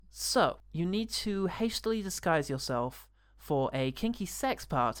So, you need to hastily disguise yourself for a kinky sex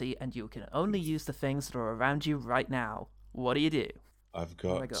party, and you can only use the things that are around you right now. What do? I've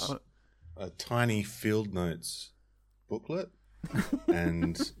Oh my got God. a tiny field notes booklet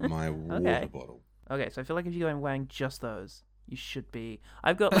and my water bottle. Okay, so I feel like if you go in wearing just those, you should be...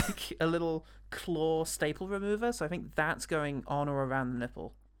 I've got like a little claw staple remover, so I think that's going on or around the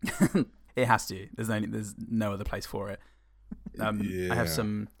nipple. It has to. There's no other place for it. I have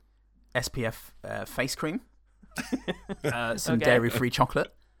some SPF face cream, some dairy-free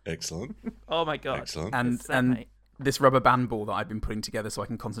chocolate. Excellent. Oh my God. Excellent. And this rubber band ball that I've been putting together so I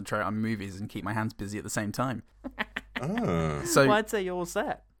can concentrate on movies and keep my hands busy at the same time. Oh. So well, I'd say you're all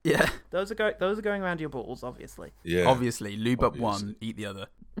set. Yeah. Those are going around your balls, obviously. Yeah. Obviously, lube up one, eat the other.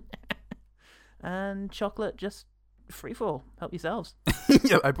 And chocolate, just free for all. Help yourselves.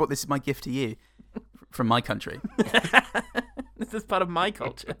 Yeah, I brought this as my gift to you from my country. This is part of my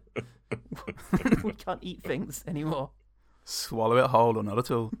culture. We can't eat things anymore. Swallow it whole or not at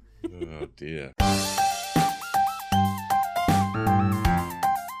all. Oh dear.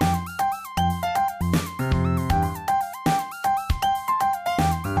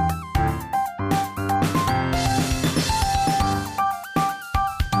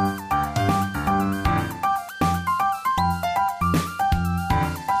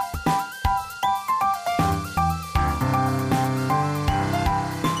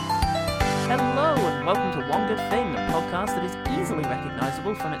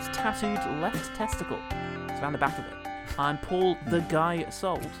 From its tattooed left testicle. It's around the back of it. I'm Paul the Guy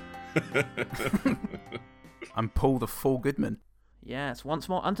Salt. I'm Paul the Full Goodman. Yes, once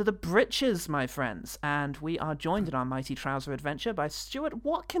more under the breeches, my friends. And we are joined in our mighty trouser adventure by Stuart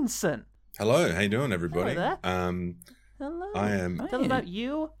Watkinson. Hello, how you doing, everybody? Hello there. Hello. I am. Tell us about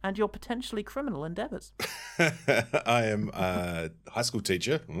you and your potentially criminal endeavours. I am a high school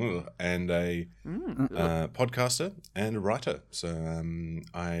teacher and a podcaster and a writer. So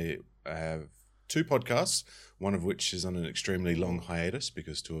I have two podcasts, one of which is on an extremely long hiatus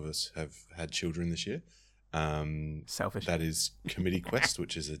because two of us have had children this year. Selfish. That is Committee Quest,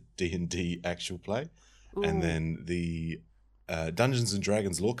 which is a D&D actual play. Ooh. And then the Dungeons and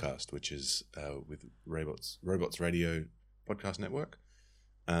Dragons Lorecast, which is with Robots Radio Podcast Network,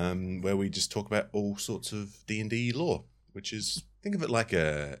 where we just talk about all sorts of D&D lore, which is, think of it like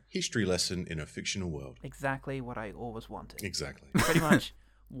a history lesson in a fictional world. Exactly what I always wanted. Exactly. Pretty much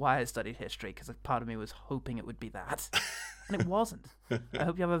why I studied history, because a part of me was hoping it would be that. And it wasn't. I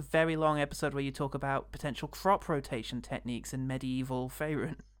hope you have a very long episode where you talk about potential crop rotation techniques in medieval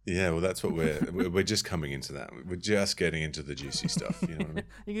Faerun. Yeah, well, that's what we're just coming into that. We're just getting into the juicy stuff. You know what I mean?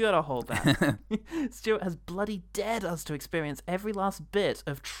 You gotta hold that. Stuart has bloody dared us to experience every last bit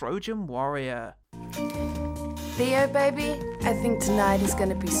of Trojan Warrior. Theo, baby, I think tonight is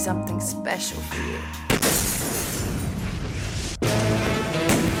gonna be something special for you.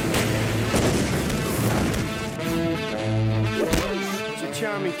 It's your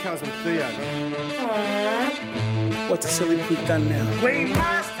charming cousin Theo. What's the silly put done now? We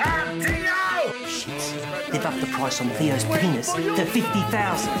must have Theo! Shit. They've upped the price on Theo's penis to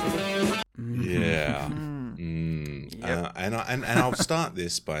 50,000. Yeah. And I'll start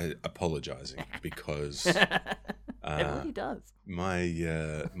this by apologising because Everybody does.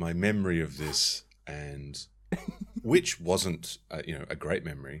 my memory of this, and which wasn't a great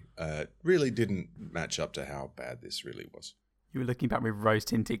memory, really didn't match up to how bad this really was. You were looking back with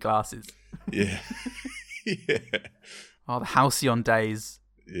rose-tinted glasses. Yeah. Yeah. Oh, the halcyon days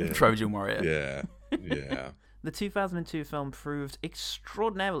of Trojan Warrior. Yeah. The 2002 film proved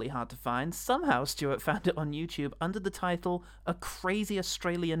extraordinarily hard to find. Somehow Stuart found it on YouTube under the title A Crazy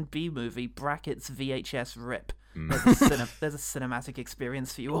Australian B-Movie brackets VHS Rip. There's a cinematic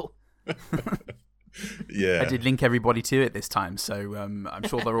experience for you all. Yeah. I did link everybody to it this time, so I'm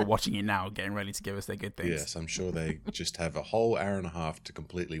sure they're all watching it now, getting ready to give us their good things. Yes, I'm sure they just have a whole hour and a half to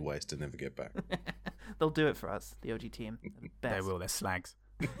completely waste and never get back. They'll do it for us, the OG team. They will, they're slags.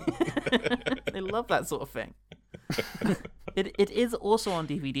 They love that sort of thing. It is also on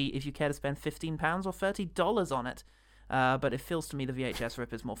DVD if you care to spend £15 or $30 on it. But it feels to me the VHS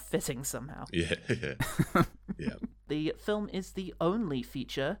rip is more fitting somehow. Yeah. The film is the only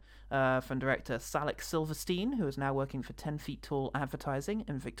feature from director Salek Silverstein, who is now working for 10 Feet Tall Advertising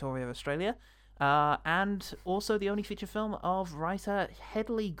in Victoria, Australia, and also the only feature film of writer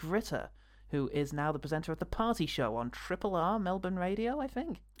Hedley Gritter, who is now the presenter of The Party Show on Triple R Melbourne Radio, I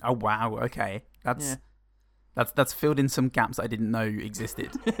think. Oh, wow, okay. That's filled in some gaps I didn't know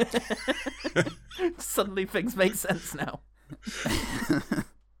existed. Suddenly things make sense now.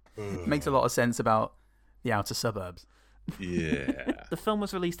 Makes a lot of sense about the outer suburbs. Yeah. The film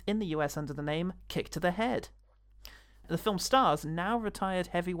was released in the US under the name Kick to the Head. The film stars now retired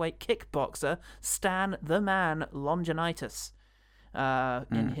heavyweight kickboxer Stan the Man Longinaitis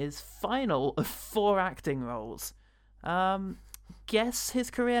in his final of 4 acting roles. Guess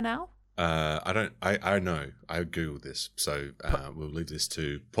his career now? I know. I googled this, so we'll leave this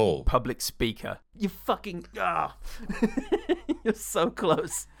to Paul. Public speaker. You fucking You're so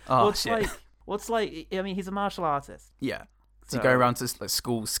close. Oh, shit. I mean, he's a martial artist. Yeah. So you go around to like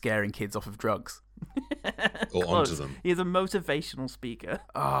schools scaring kids off of drugs. Or Close. onto them. He's a motivational speaker.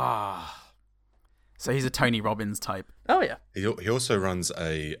 So he's a Tony Robbins type. Oh yeah. He also runs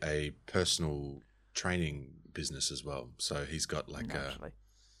a personal training business as well. So he's got like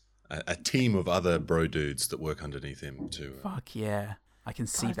a team of other bro dudes that work underneath him too. Fuck yeah. I can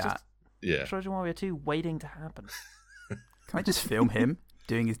see God, that. Yeah. Trojan Warrior 2 waiting to happen. Can I just film him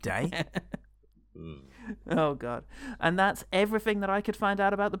doing his day? Oh god. And that's everything that I could find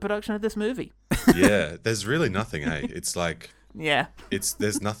out about the production of this movie. Yeah. There's really nothing, hey. It's like Yeah.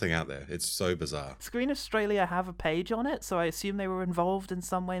 there's nothing out there. It's so bizarre. Screen Australia have a page on it, so I assume they were involved in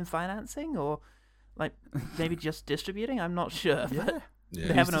some way in financing or like maybe just distributing. I'm not sure. But Yeah.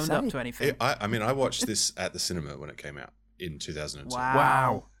 they haven't owned up to anything. I mean, I watched this at the cinema when it came out in 2002.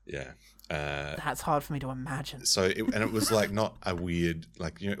 Wow. Yeah. That's hard for me to imagine. So it was like not a weird,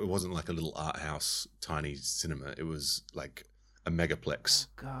 like, you know, it wasn't like a little art house tiny cinema. It was like a megaplex,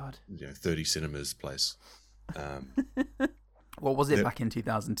 God. 30 cinemas place. What was it back in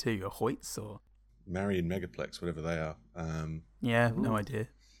 2002? A Hoyts or? Marion Megaplex, whatever they are. Yeah, no idea.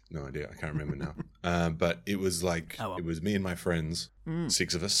 No idea. I can't remember now. But it was like, it was me and my friends,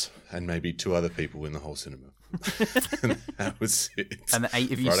 6 of us, and maybe 2 other people in the whole cinema. And that was it. And the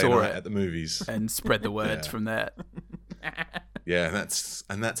 8 of you Friday saw night it at the movies. and spread the word from there. Yeah,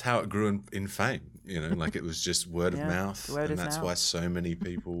 and that's how it grew in fame. Like it was just word of mouth, and that's why so many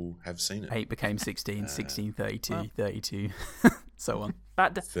people have seen it. 8 became 16, 16, 32, 32, so on.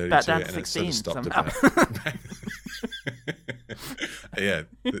 Back down 32, to and it 16 sort of somehow. stopped at yeah,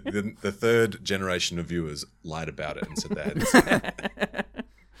 the third generation of viewers lied about it and said they hadn't seen it.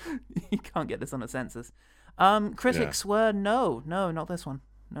 You can't get this on a census. Critics were no, not this one.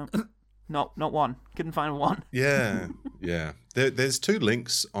 No. Not one. Couldn't find one. Yeah. There's 2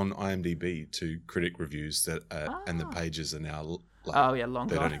 links on IMDb to critic reviews that, and the pages are now long they gone.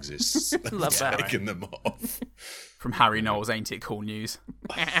 don't exist. Love that. Taken them off. From Harry Knowles, Ain't It Cool News?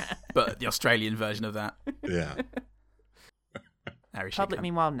 But the Australian version of that. Yeah. Harry Public, Shitcam.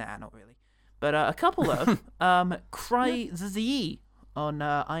 meanwhile, nah, not really. But a couple though. Cry Z on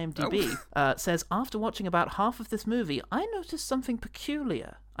IMDb says, after watching about half of this movie, I noticed something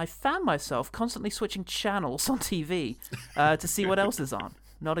peculiar. I found myself constantly switching channels on TV to see what else is on.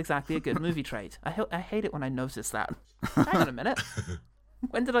 Not exactly a good movie trait. I hate it when I notice that. Hang on a minute.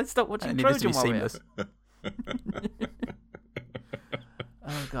 When did I stop watching Trojan Warrior?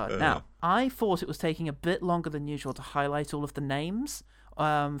 Oh god. Now, I thought it was taking a bit longer than usual to highlight all of the names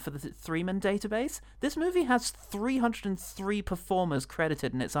for the Threeman database. This movie has 303 performers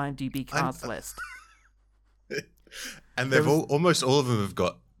credited in its IMDb cast list. And they've almost all of them have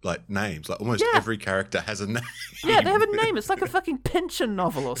got like names. Like almost every character has a name. Yeah, they have a name. It's like a fucking Pynchon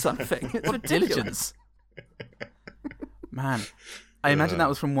novel or something. It's What diligence. Man. I imagine that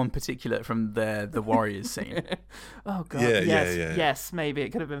was from the Warriors scene. Oh god. Yeah, Yes, maybe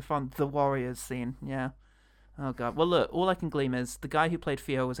it could have been from the Warriors scene. Yeah. Oh god. Well, look, all I can glean is the guy who played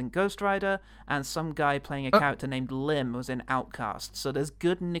Theo was in Ghost Rider, and some guy playing a character named Lim was in Outcast. So there's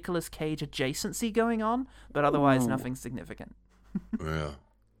good Nicolas Cage adjacency going on, but otherwise nothing significant. Yeah.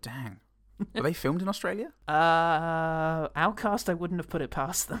 Dang. Were they filmed in Australia? Outcast, I wouldn't have put it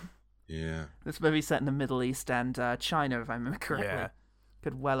past them. Yeah. This movie's set in the Middle East and China, if I remember correctly. Yeah.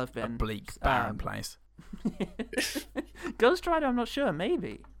 Could well have A been. bleak, barren place. Ghost Rider, I'm not sure.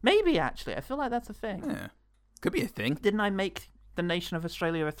 Maybe, actually. I feel like that's a thing. Yeah. Could be a thing. Didn't I make the nation of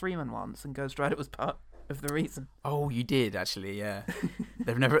Australia a 3-man once, and Ghost Rider was part of the reason? Oh, you did, actually, yeah.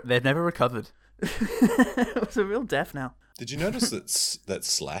 They've never recovered. It was a real death now. Did you notice that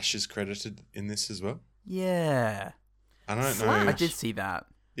Slash is credited in this as well? Yeah. I don't know. I did see that.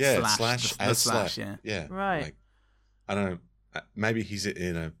 Yeah, Slash, as Slash, Slash. yeah. Right. Like, I don't know. Maybe he's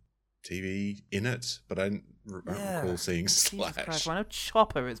in a TV in it, but I don't recall seeing Jesus Slash. Christ, well, I know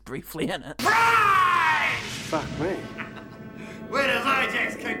Chopper is briefly in it. Fuck me. Where does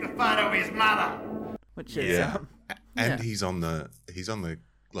Ajax keep the photo of his mother? Which is, and he's on the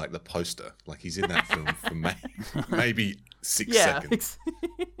like the poster. Like he's in that film for maybe 6 seconds.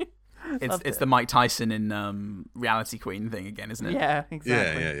 It's the Mike Tyson in Reality Queen thing again, isn't it? Yeah,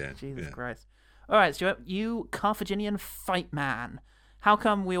 exactly. Yeah. Jesus Yeah. Christ. All right, Stuart, you Carthaginian fight man. How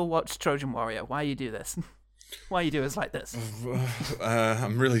come we all watch Trojan Warrior? Why you do this? Why you do us like this?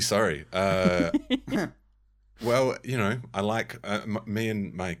 I'm really sorry. Well, I like me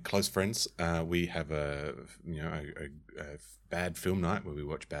and my close friends. We have a bad film night where we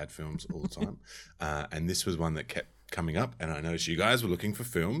watch bad films all the time, and this was one that kept coming up. And I noticed you guys were looking for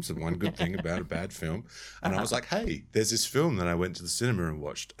films and one good thing about a bad film, and I was like, hey, there's this film that I went to the cinema and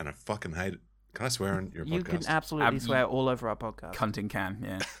watched, and I fucking hate it. Can I swear on your podcast? You can absolutely swear all over our podcast. Cunting can,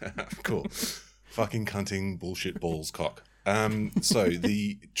 yeah. Cool. Fucking cunting bullshit balls cock. So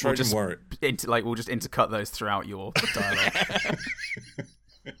the Trojan Warrior. We'll just intercut those throughout your dialogue.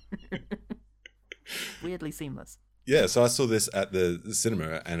 Weirdly seamless. Yeah, so I saw this at the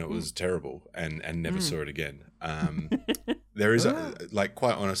cinema and it was terrible and never saw it again. There is,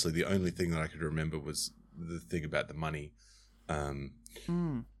 quite honestly, the only thing that I could remember was the thing about the money,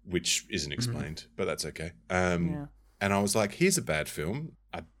 which isn't explained, but that's okay. And I was like, here's a bad film.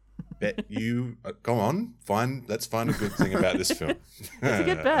 I bet you, go on, let's find a good thing about this film. It's a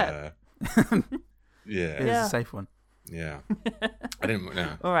good bet. Yeah. It is a safe one. Yeah. I didn't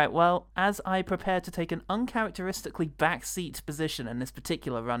know. All right, well, as I prepare to take an uncharacteristically backseat position in this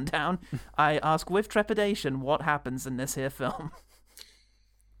particular rundown, I ask with trepidation what happens in this here film.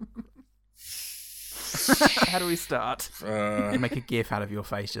 How do we start? Make a gif out of your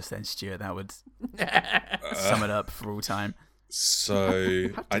face just then, Stuart. That would sum it up for all time. So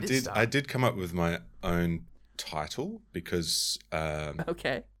I did come up with my own title because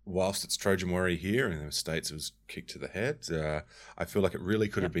okay. Whilst it's Trojan Warrior here and in the States it was Kick to the Head, I feel like it really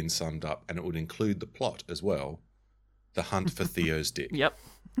could have been summed up, and it would include the plot as well. The hunt for Theo's dick. Yep.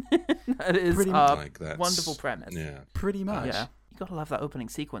 That is Pretty a much. wonderful premise. Yeah. Pretty much. Yeah. You gotta love that opening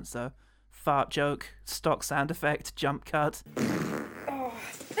sequence though. Fart joke, stock sound effect, jump cut.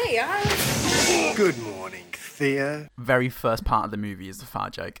 Theo! Good morning, Theo. Very first part of the movie is the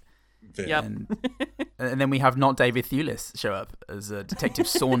fart joke. Yep. And then we have not David Thewlis show up as Detective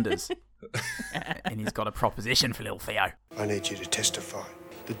Saunders. And he's got a proposition for little Theo. I need you to testify.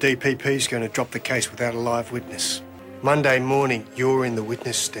 The DPP's going to drop the case without a live witness. Monday morning, you're in the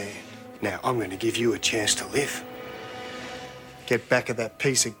witness stand. Now, I'm going to give you a chance to live. Get back of that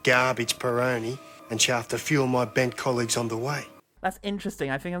piece of garbage Peroni and shaft a few of my bent colleagues on the way. That's interesting.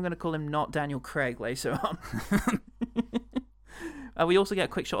 I think I'm going to call him not Daniel Craig later on. We also get a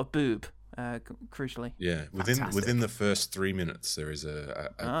quick shot of boob, crucially. Yeah, within the first 3 minutes, there is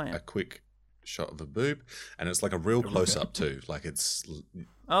a quick shot of a boob, and it's like a real close up too. Like it's.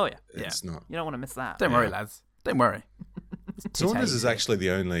 Oh yeah, it's not. You don't want to miss that. Don't worry, lads. Don't worry. Saunders is actually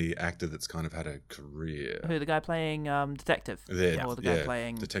the only actor that's kind of had a career. Who, the guy playing detective? There, or the guy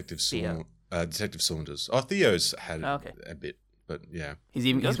playing Detective Theo? Detective Saunders. Oh, Theo's had a bit. But yeah,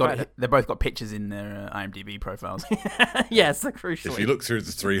 they've both got pictures in their IMDb profiles. Yes, crucially. If you look through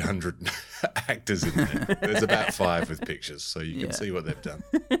the 300 actors in there, there's about 5 with pictures, so you can see what they've done.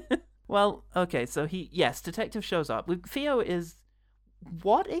 Well, okay, so detective shows up. Theo is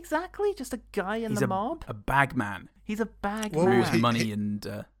what exactly? Just a guy in the mob? A bag man. He's a bag man. man. Moves money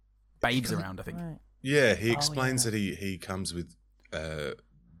and babes around, I think. Right. Yeah, he explains that he comes with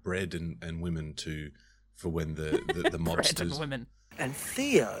bread and women for when the mobsters. Bread and women. And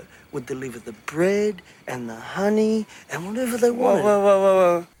Theo would deliver the bread and the honey and whatever they wanted.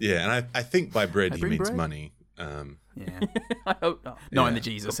 Whoa. Yeah, and I think by bread he means bread? money. Yeah. I hope not. Not in the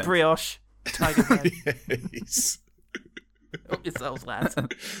Jesus sense. Brioche. Tiger head. Yes. Help yourselves, lads.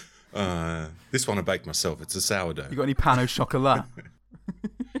 This one I baked myself. It's a sourdough. You got any pan au chocolat?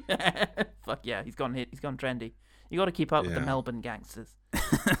 Fuck yeah, he's gone trendy. You got to keep up with the Melbourne gangsters.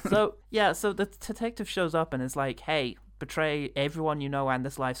 So the detective shows up and is like, "Hey, betray everyone you know and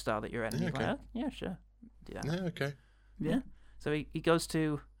this lifestyle that you're in." And he's like, "Oh, yeah, sure, do that." Yeah, okay. Yeah. So he goes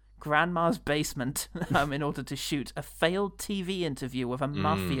to Grandma's basement in order to shoot a failed TV interview with a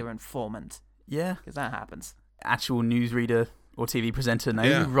mafia informant. Yeah, because that happens. Actual newsreader or TV presenter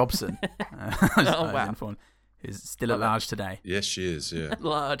Naomi Robson. Wow. Who's still at large today. Yes, she is, yeah. At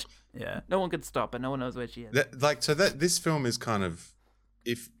large. Yeah. No one could stop her. No one knows where she is. This film is kind of,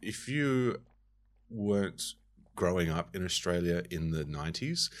 if you weren't growing up in Australia in the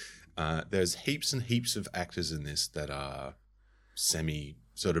 90s, there's heaps and heaps of actors in this that are semi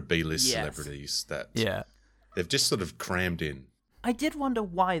sort of B-list celebrities that they've just sort of crammed in. I did wonder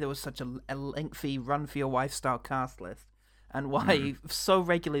why there was such a lengthy Run for Your Wife style cast list. And why so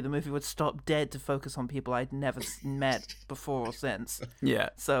regularly the movie would stop dead to focus on people I'd never met before or since. Yeah.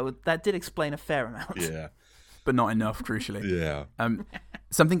 So that did explain a fair amount. Yeah. But not enough, crucially. Yeah.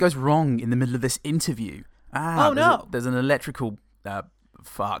 Something goes wrong in the middle of this interview. No. There's an electrical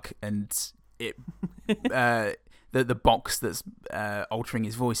fuck, and the box that's altering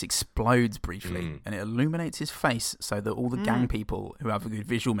his voice explodes briefly, and it illuminates his face so that all the gang people who have a good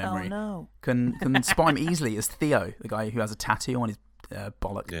visual memory can spot him easily as Theo, the guy who has a tattoo on his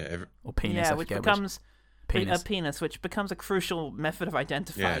bollock or penis. Yeah, which becomes a penis, which becomes a crucial method of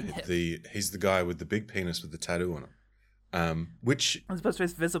identifying him. He's the guy with the big penis with the tattoo on it. Which as opposed to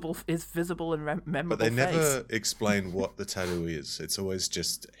his visible and memorable but they face. never explain what the tattoo is. It's always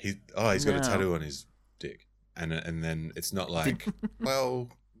just he's got a tattoo on his dick, and then it's not like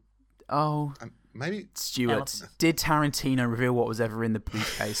maybe Stuart. Did Tarantino reveal what was ever in the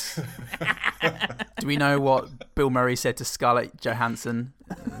briefcase? Do we know what Bill Murray said to Scarlett Johansson?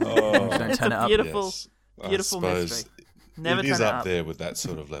 Don't turn it up. Beautiful mystery. Never it turn is it up there with that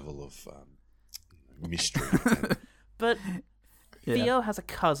sort of level of mystery. But Theo has a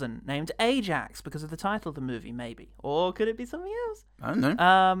cousin named Ajax because of the title of the movie, maybe. Or could it be something else? I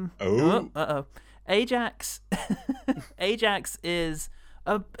don't know. Ajax is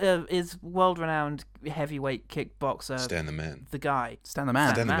world-renowned heavyweight kickboxer. Stan the Man. The guy. Stan the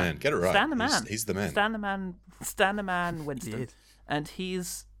Man. Stan the Man. Get it right. Stan the Man. He's the man. Stan the Man Winston. And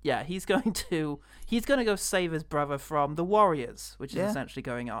he's going to go save his brother from the Warriors, which is essentially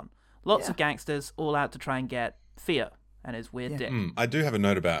going on. Lots of gangsters all out to try and get Theo and his weird dick. I do have a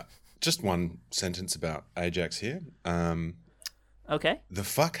note about just one sentence about Ajax here. Okay. The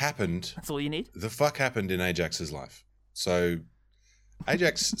fuck happened. That's all you need. The fuck happened in Ajax's life. So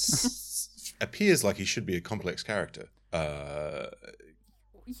Ajax appears like he should be a complex character. But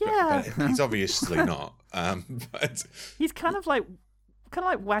he's obviously not. But he's kind of like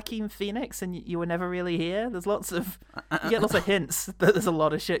Joaquin Phoenix, and you were never really here. There's you get lots of hints that there's a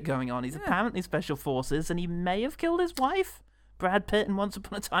lot of shit going on. He's apparently special forces, and he may have killed his wife, Brad Pitt, in Once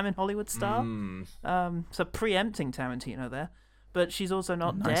Upon a Time in Hollywood star. So preempting Tarantino there, but she's also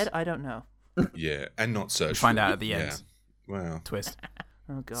not dead. I don't know. Yeah, and not searched. Find out at the end. Wow. Twist.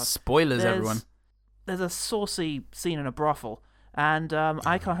 Oh god. Spoilers, everyone. There's a saucy scene in a brothel. And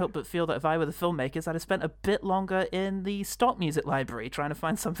I can't help but feel that if I were the filmmakers, I'd have spent a bit longer in the stock music library trying to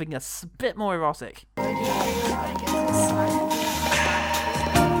find something that's a bit more erotic.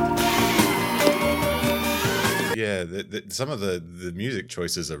 Yeah, some of the music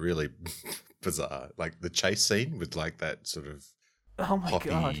choices are really bizarre. Like the chase scene with like that sort of poppy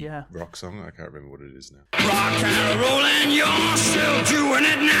rock song. I can't remember what it is now. Rock and roll and you're still doing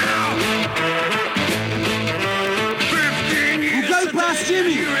it now. Go past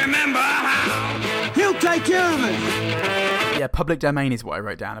Jimmy. You remember how? He'll take care of it. Yeah, Public Domain is what I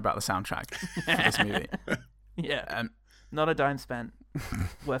wrote down about the soundtrack for this movie. Yeah, not a dime spent,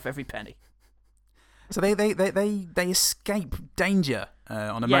 worth every penny. So they escape danger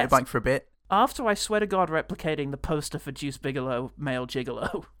on a motorbike for a bit. After, I swear to God, replicating the poster for Juice Bigelow, Male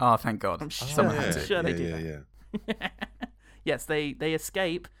Gigolo. Oh, thank God. I'm sure they do that. Yeah. Yes, they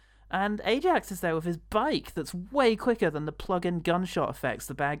escape. And Ajax is there with his bike that's way quicker than the plug-in gunshot effects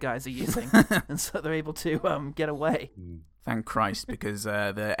the bad guys are using. And so they're able to get away. Thank Christ, because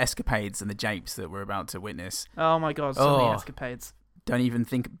the escapades and the japes that we're about to witness. Oh my God, so many escapades.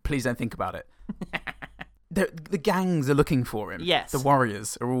 Please don't think about it. The gangs are looking for him. Yes. The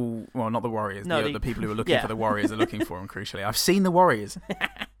Warriors are all, well, not the Warriors. The people who are looking for the Warriors are looking for him, crucially. I've seen the Warriors.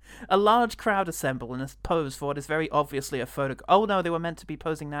 A large crowd assemble in a pose for what is very obviously a photo. Oh no, they were meant to be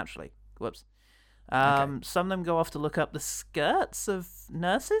posing naturally. Whoops. Some of them go off to look up the skirts of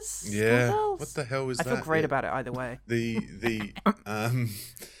nurses. Yeah. What the hell is that? I feel great about it either way.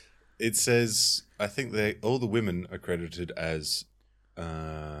 It says, I think all the women are credited as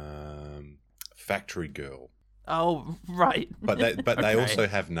factory girl. Oh, right. But they also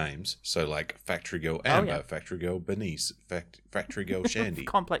have names. So like Factory Girl Amber, Factory Girl Bernice, Factory Girl Shandy.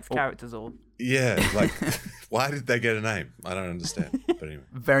 Complex characters all. Yeah, like why did they get a name? I don't understand. But anyway.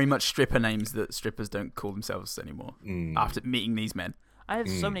 Very much stripper names that strippers don't call themselves anymore after meeting these men. I have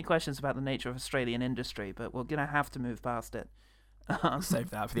so many questions about the nature of Australian industry, but we're going to have to move past it.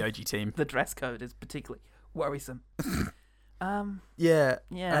 Save that for the OG team. The dress code is particularly worrisome. Yeah.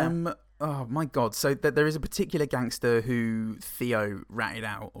 Oh my God! So there is a particular gangster who Theo ratted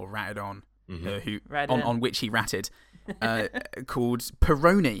out or ratted on, on which he ratted, called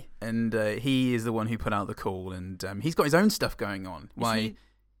Peroni, and he is the one who put out the call, and he's got his own stuff going on.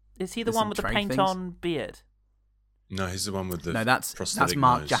 Is he the one with the paint-on beard? No, he's the one with the that's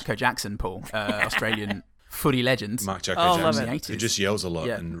Mark Jacko Jackson, Paul, Australian footy legend. Mark Jacko Jackson, who just yells a lot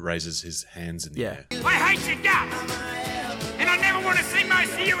and raises his hands in the air. I hate your guts! And I never want to see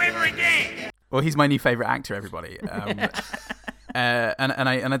most of you ever again. Well, he's my new favourite actor, everybody. And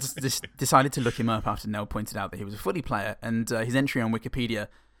I just decided to look him up after Nell pointed out that he was a footy player, and his entry on Wikipedia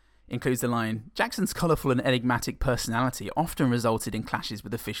includes the line, Jackson's colourful and enigmatic personality often resulted in clashes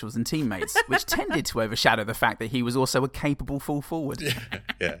with officials and teammates, which tended to overshadow the fact that he was also a capable full forward.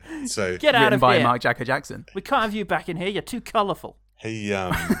 Yeah. So get out of by here. Mark Jacko Jackson. We can't have you back in here. You're too colourful.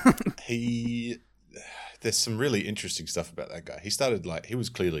 There's some really interesting stuff about that guy. He was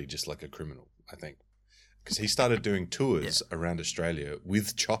clearly just like a criminal, I think, because he started doing tours around Australia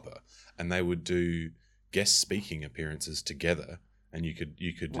with Chopper, and they would do guest speaking appearances together. And you could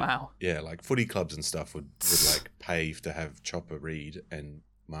like footy clubs and stuff would like pay to have Chopper Reid and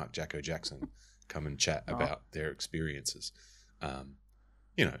Mark Jacko Jackson come and chat about their experiences.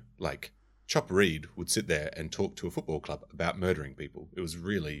 Like Chopper Reid would sit there and talk to a football club about murdering people. It was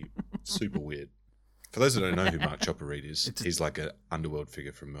really super weird. For those that don't know who Mark Chopper Reid is, he's like an underworld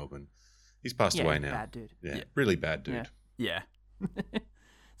figure from Melbourne. He's passed away now. Bad dude. Yeah, really bad dude. Yeah.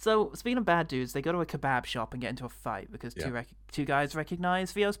 So, speaking of bad dudes, they go to a kebab shop and get into a fight because two guys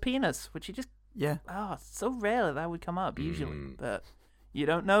recognize Theo's penis, which you just... Yeah. Oh, it's so rare that would come up, usually. But you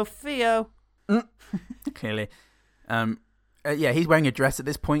don't know Theo. Clearly. He's wearing a dress at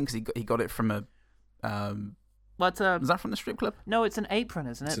this point because he got it from a... Was that from the strip club? No, it's an apron,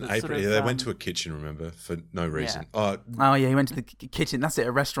 isn't it? It's an apron. They went to a kitchen, remember, for no reason. Yeah. He went to the kitchen. That's it,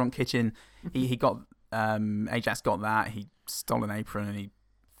 a restaurant kitchen. He got... Ajax got that. He stole an apron and he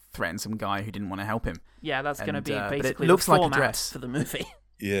threatened some guy who didn't want to help him. Yeah, that's going to be basically looks the like format a dress for the movie.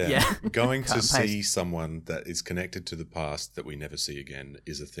 Yeah. Going to see someone that is connected to the past that we never see again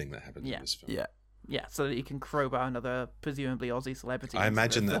is a thing that happens in this film. Yeah, so that you can crowbar another presumably Aussie celebrity. I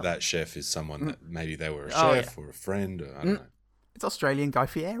imagine that chef is someone that maybe they were a chef or a friend, or I don't know. It's Australian Guy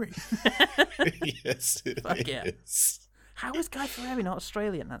Fieri. Yes, it is. Yeah. How is Guy Fieri not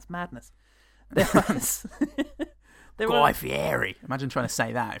Australian? That's madness. Guy Fieri. Imagine trying to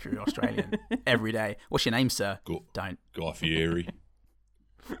say that if you're Australian every day. What's your name, sir? Don't. Guy Fieri.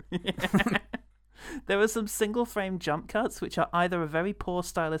 There were some single-frame jump cuts, which are either a very poor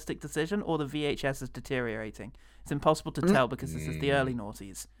stylistic decision or the VHS is deteriorating. It's impossible to tell because this is the early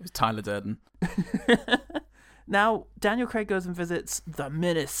noughties. It was Tyler Durden. Now, Daniel Craig goes and visits the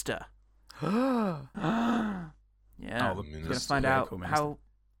Minister. Yeah. We're going to find out how...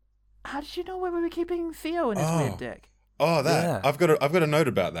 How did you know where we were keeping Theo in his weird dick? Oh, that. Yeah. I've got a note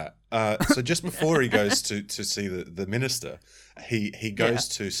about that. So just before he goes to see the minister, he goes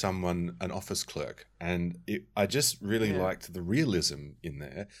to an office clerk, and I just really liked the realism in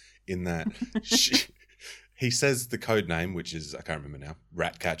there, in that he says the code name, which is, I can't remember now,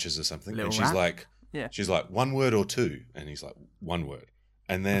 rat catchers or something, and she's like, one word or two, and he's like, one word,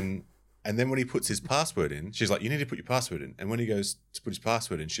 and then when he puts his password in, she's like, you need to put your password in, and when he goes to put his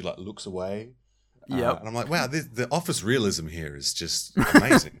password in, she like looks away. Yeah, and I'm like, wow, the office realism here is just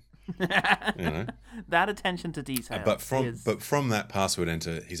amazing. That attention to detail. But from that password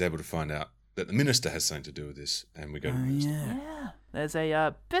enter, he's able to find out that the minister has something to do with this, and we go to the minister. Yeah, there's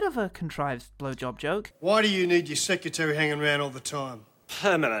a bit of a contrived blowjob joke. Why do you need your secretary hanging around all the time?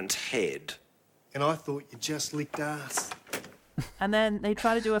 Permanent head. And I thought you just licked ass. And then they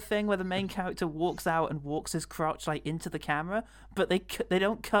try to do a thing where the main character walks out and walks his crotch like into the camera, but they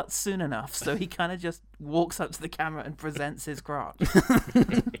don't cut soon enough, so he kind of just walks up to the camera and presents his crotch.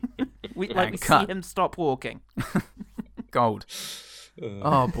 we see him stop walking. Gold.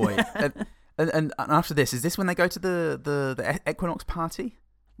 Oh boy. And after this, is this when they go to the Equinox party?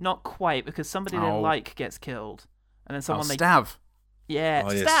 Not quite, because somebody they like gets killed, and then someone Stav. Yeah.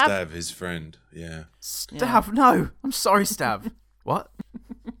 Oh yeah, Stav, his friend. Yeah. Stav, no. I'm sorry, Stav. What?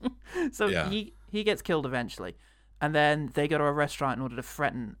 So he gets killed eventually, and then they go to a restaurant in order to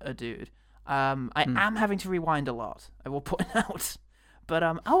threaten a dude. I am having to rewind a lot, I will point out. But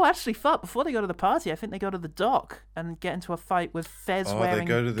actually, before they go to the party, I think they go to the dock and get into a fight with Fez-wearing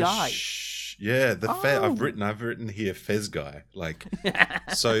guy. I've written here Fez guy. Like,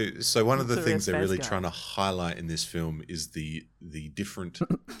 so one of the things they're really trying to highlight in this film is the different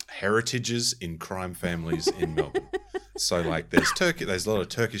heritages in crime families in Melbourne. So like, there's a lot of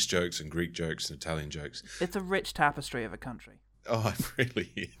Turkish jokes and Greek jokes and Italian jokes. It's a rich tapestry of a country. Oh, it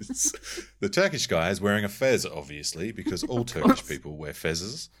really is. The Turkish guy is wearing a fez, obviously, because all Turkish people wear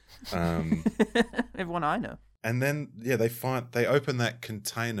fezzes. Everyone I know. And then, they open that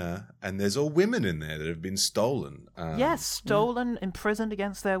container, and there's all women in there that have been stolen. Stolen, imprisoned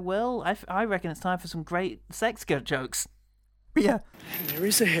against their will. I reckon it's time for some great sex jokes. Yeah. There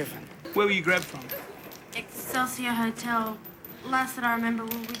is a heaven. Where were you grabbed from? Excelsior Hotel. Last that I remember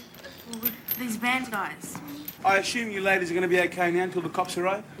were with these band guys. I assume you ladies are going to be okay now until the cops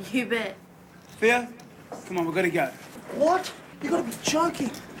arrive? You bet. Theo, come on, we've got to go. What? You got to be joking.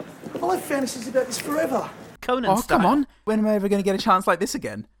 I've had fantasies about this forever. Conan style. Come on. When am I ever going to get a chance like this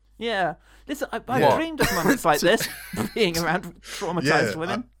again? Yeah. Listen, I've dreamed of moments like this, being around traumatized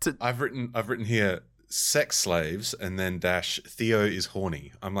women. I've written here, sex slaves, and then dash, Theo is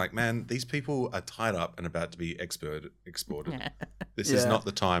horny. I'm like, man, these people are tied up and about to be exported. This is not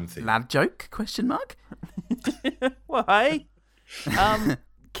the time, Theo. Lad joke? Question mark? Why?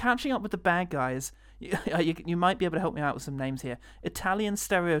 Catching up with the bad guys, you might be able to help me out with some names here. Italian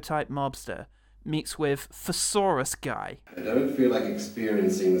stereotype mobster meets with thesaurus guy. I don't feel like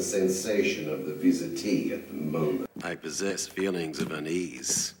experiencing the sensation of the visitee at the moment. I possess feelings of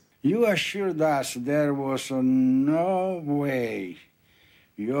unease. You assured us there was no way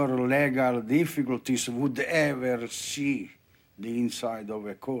your legal difficulties would ever see the inside of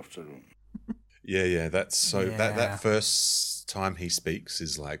a courtroom. Yeah, that's so. Yeah. That first time he speaks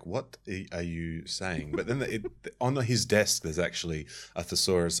is like, what are you saying? But then on his desk, there's actually a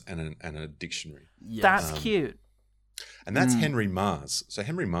thesaurus and a dictionary. Yes. That's cute. And that's Henry Mars. So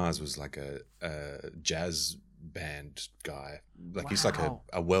Henry Mars was like a jazz band guy. Like he's like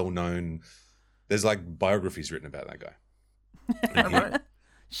a well-known. There's like biographies written about that guy.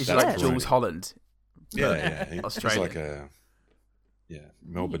 He's like Jules Holland. Yeah. He's Australia. like a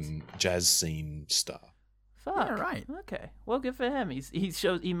Melbourne jazz scene star. Fuck. Yeah, right. Okay. Well, good for him.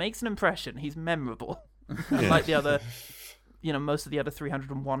 He makes an impression. He's memorable. Unlike the other, most of the other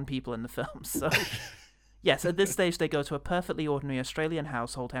 301 people in the film. So, yes, at this stage they go to a perfectly ordinary Australian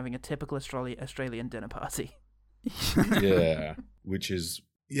household having a typical Australian dinner party. Yeah, which is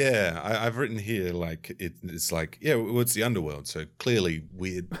I've written here like it's like it's the underworld, so clearly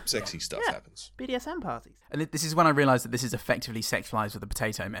weird, sexy stuff happens. BDSM parties, and this is when I realised that this is effectively Sexualized with the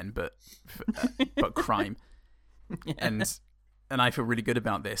Potato Men, but crime, and I feel really good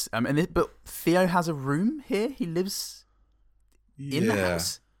about this. But Theo has a room here. He lives in the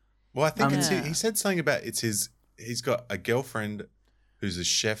house. Well, I think he said something about he's got a girlfriend who's a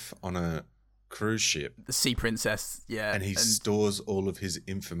chef on a cruise ship, the Sea Princess, and he stores all of his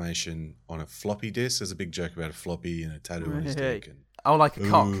information on a floppy disk. There's a big joke about a floppy and a tattoo on his dick. Like a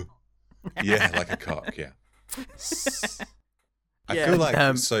cock. Yeah, like a cock. Yeah. I feel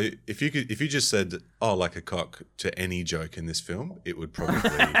like so if you just said like a cock to any joke in this film, it would probably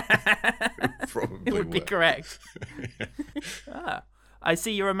it would be correct. I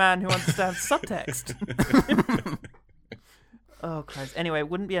see you're a man who understands subtext. Oh, Christ. Anyway, it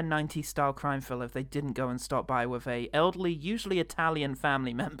wouldn't be a 90s style crime thriller if they didn't go and stop by with a elderly, usually Italian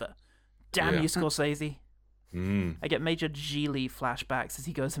family member. Damn you, Scorsese. I get Major Geely flashbacks as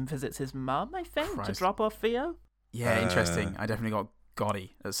he goes and visits his mum, I think, to drop off Theo. Yeah, interesting. I definitely got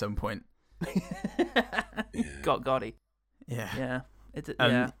Gotti at some point. Got Gotti. Yeah.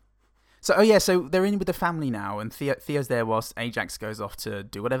 Yeah. So they're in with the family now, and Theo's there whilst Ajax goes off to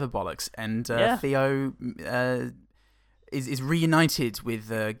do whatever bollocks, and Theo is reunited with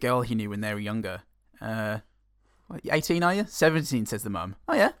the girl he knew when they were younger. 18, are you? 17, says the mum.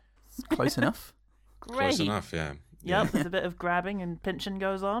 Oh, yeah. Close enough. Great. Close enough, yeah. Yep, there's a bit of grabbing and pinching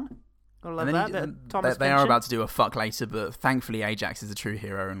goes on. Gotta love that. Thomas they are about to do a fuck later, but thankfully Ajax is a true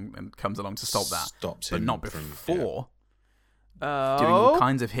hero and comes along to stop that. Stops him. But not before. Doing all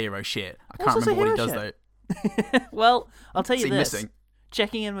kinds of hero shit. I can't remember what he does, though. Well, I'll tell you this. Missing.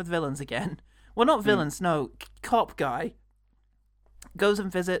 Checking in with villains again. Well, not villains, no. Cop guy. Goes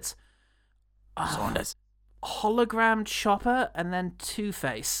and visits Saunders, hologram Chopper, and then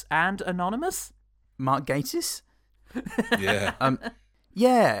Two-Face and Anonymous. Mark Gatiss. Yeah.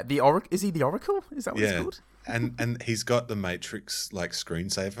 Yeah. The Oracle. Is he the Oracle? Is that what it's called? And he's got the Matrix like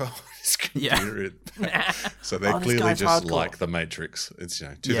screensaver on his computer. Yeah. So they clearly just like the Matrix. It's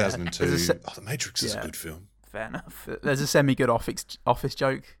 2002. The Matrix is a good film. Fair enough. There's a semi-good office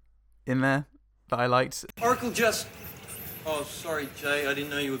joke in there that I liked. Oracle just. Oh, sorry, Jay. I didn't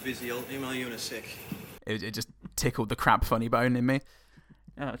know you were busy. I'll email you in a sec. It just tickled the crap funny bone in me.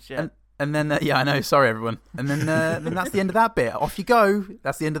 Oh, shit. And then, I know. Sorry, everyone. And then that's the end of that bit. Off you go.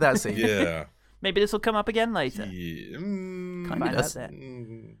 That's the end of that scene. Yeah. Maybe this will come up again later. Yeah. Kind of does.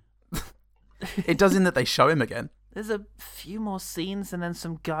 It does in that they show him again. There's a few more scenes, and then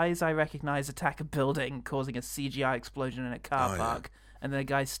some guys I recognize attack a building, causing a CGI explosion in a car park, and then a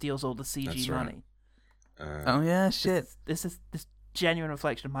guy steals all the CG money. Shit. This is genuine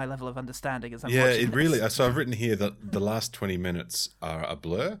reflection of my level of understanding as I'm watching this. It really. So I've written here that the last 20 minutes are a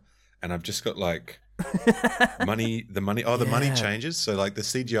blur, and I've just got like money. The money changes. So like the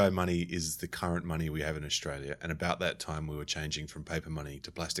CGI money is the current money we have in Australia, and about that time we were changing from paper money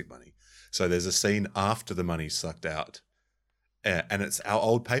to plastic money. So there's a scene after the money's sucked out, and it's our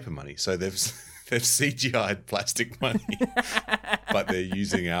old paper money. So they've They've CGI'd plastic money, but they're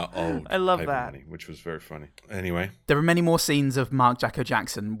using our old paper money, which was very funny. Anyway. There are many more scenes of Mark Jacko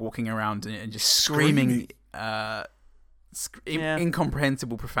Jackson walking around and just screaming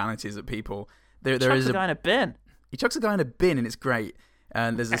incomprehensible profanities at people. There is a guy in a bin. He chucks a guy in a bin, and it's great.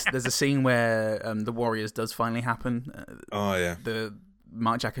 And there's a scene where the Warriors does finally happen. The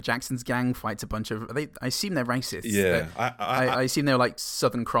Mark Jacko Jackson's gang fights a bunch of... I assume they're racist. Yeah. I assume they were like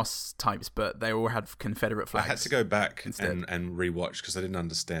Southern Cross types, but they all had Confederate flags. I had to go back and rewatch because I didn't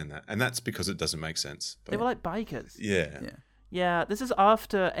understand that. And that's because it doesn't make sense. They were like bikers. Yeah, this is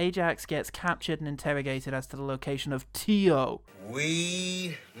after Ajax gets captured and interrogated as to the location of T.O.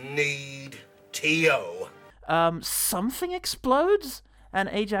 We need T.O. Something explodes, and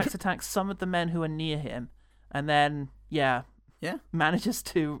Ajax attacks some of the men who are near him. And then, manages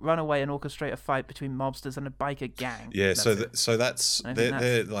to run away and orchestrate a fight between mobsters and a biker gang. Yeah,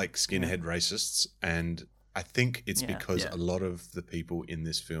 they're like skinhead racists, and I think it's because a lot of the people in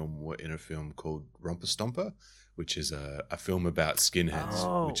this film were in a film called Romper Stomper, which is a film about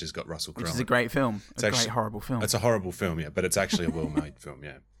skinheads, which has got Russell Crowe. Which is a great film. Great horrible film. It's a horrible film, but it's actually a well-made film,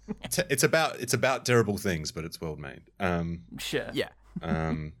 It's about terrible things, but it's well made. Sure. Yeah.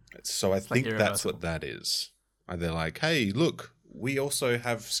 So I think that's what that is. They're like, hey, look, we also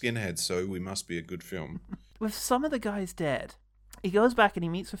have skinheads, so we must be a good film. With some of the guys dead, he goes back and he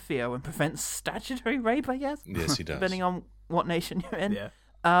meets with Theo and prevents statutory rape, I guess? Yes, he does. Depending on what nation you're in. Yeah.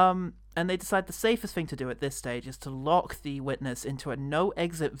 And they decide the safest thing to do at this stage is to lock the witness into a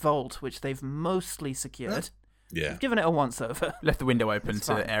no-exit vault, which they've mostly secured. Yeah. They've given it a once-over. Left the window open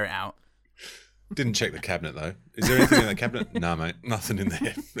to air it out. Didn't check the cabinet, though. Is there anything in the cabinet? No, mate. Nothing in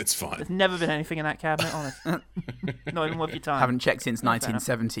there. It's fine. There's never been anything in that cabinet, honest. Not even worth your time. Haven't checked since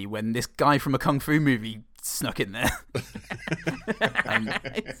 1970 when this guy from a Kung Fu movie snuck in there.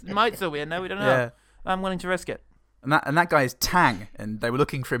 It might still be in there. We don't know. Yeah. I'm willing to risk it. And that guy is Tang, and they were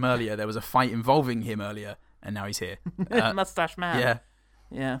looking for him earlier. There was a fight involving him earlier, and now he's here. Mustache man. Yeah.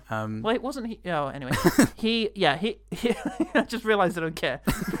 Yeah. Wait, wasn't he? Oh, anyway. He I just realised I don't care.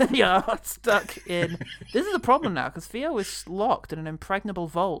 Stuck in... This is a problem now, because Theo is locked in an impregnable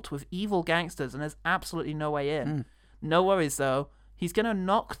vault with evil gangsters, and there's absolutely no way in. No worries, though. He's going to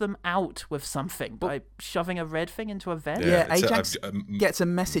knock them out with something by shoving a red thing into a vent. Yeah, Ajax gets a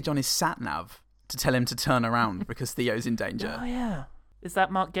message on his sat-nav to tell him to turn around because Theo's in danger. Oh, yeah. Is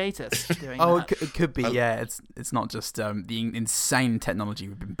that Mark Gatiss doing that? It could be, yeah. It's not just the insane technology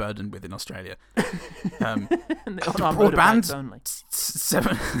we've been burdened with in Australia. Broadband, only.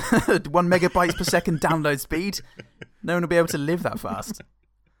 1 megabytes per second download speed. No one will be able to live that fast.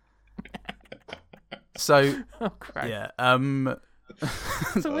 So, yeah.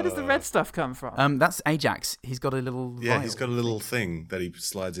 So where does the red stuff come from? That's Ajax. He's got a little vial. He's got a little thing that he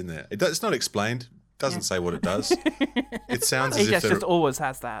slides in there. It's not explained. Doesn't say what it does. It sounds as if they're just always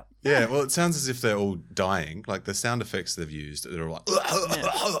has that. Yeah, well, it sounds as if they're all dying. Like the sound effects they've used, they're all like,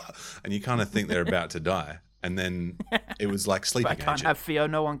 and you kind of think they're about to die, and then it was like sleeping agent. I can't have Theo,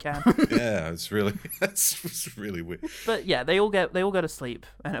 no one can. Yeah, it's really weird. But yeah, they all go to sleep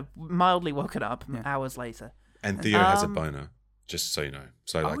and are mildly woken up hours later. And Theo has a boner, just so you know.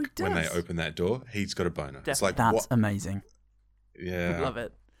 So like when they open that door, he's got a boner. Definitely. It's like that's amazing. Yeah, I love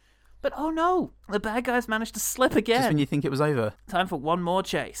it. But oh no, the bad guys managed to slip again. Just when you think it was over. Time for one more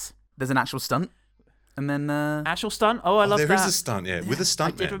chase. There's an actual stunt. And then... Actual stunt? Oh, I love that. There is a stunt, yeah. With a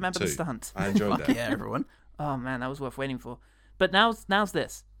stunt I did remember the stunt. I enjoyed that. Yeah, everyone. Oh man, that was worth waiting for. But now's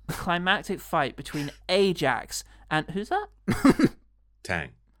this. The climactic fight between Ajax and... Who's that? Tang.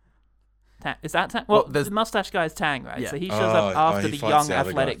 Is that Tang? Well, the mustache guy is Tang, right? Yeah. So he shows up after the young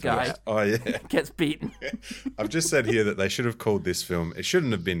athletic guy gets beaten. I've just said here that they should have called this film, it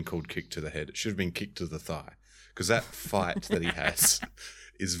shouldn't have been called Kick to the Head. It should have been Kick to the Thigh. Because that fight that he has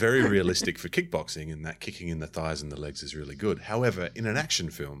is very realistic for kickboxing, and that kicking in the thighs and the legs is really good. However, in an action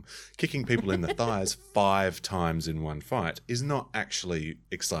film, kicking people in the thighs 5 times in one fight is not actually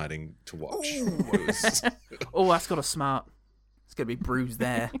exciting to watch. Oh, that's got a smart. It's going to be bruised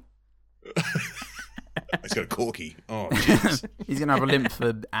there. He's got a corky. Oh, jeez. He's going to have a limp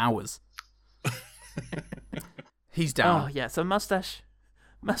for hours. He's down. Oh, yeah. So mustache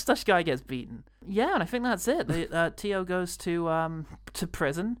guy gets beaten. Yeah, and I think that's it. T.O. goes to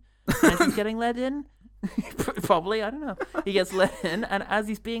prison. And he's getting let in. Probably, I don't know. He gets let in, and as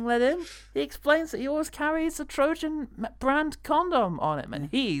he's being let in, he explains that he always carries a Trojan brand condom on him, and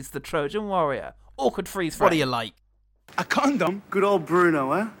he's the Trojan warrior. Awkward freeze frame. What do you like? A condom? Good old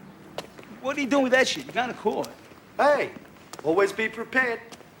Bruno, huh? What are you doing with that shit? You're going to court. Hey, always be prepared.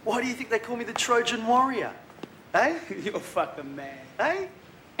 Why do you think they call me the Trojan warrior? Hey? You're a fucking man. Hey?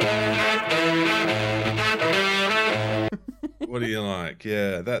 What do you like?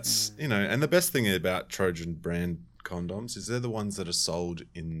 Yeah, that's, and the best thing about Trojan brand condoms is they're the ones that are sold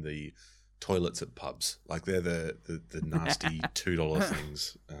in the toilets at pubs. Like they're the nasty $2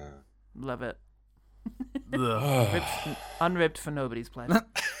 things. Love it. Unripped for nobody's pleasure.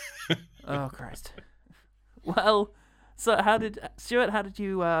 Oh, Christ. Well, so how did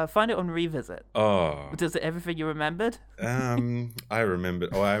you find it on revisit? Oh. Does it everything you remembered? I remembered.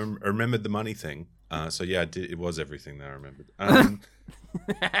 Oh, I remembered the money thing. So yeah, it was everything that I remembered. I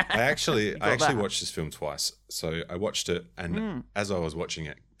actually watched this film twice. So I watched it, and as I was watching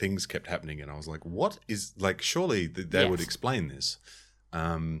it, things kept happening, and I was like, "What is like? Surely they would explain this."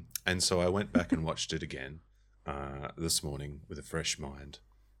 And so I went back and watched it again this morning with a fresh mind.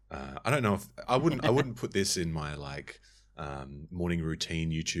 I don't know if I wouldn't put this in my morning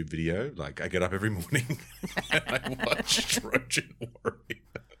routine YouTube video. Like I get up every morning and I watch Trojan Warrior.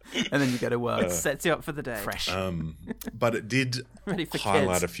 And then you go to work. It sets you up for the day. Fresh. But it did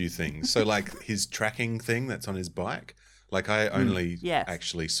highlight a few things. So like his tracking thing that's on his bike. Like I only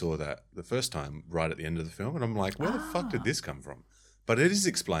actually saw that the first time right at the end of the film. And I'm like, where the fuck did this come from? But it is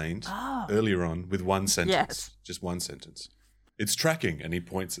explained earlier on with one sentence. Just one sentence. It's tracking, and he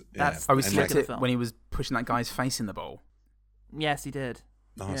points at... I was slipped it when he was pushing that guy's face in the bowl. Yes, he did.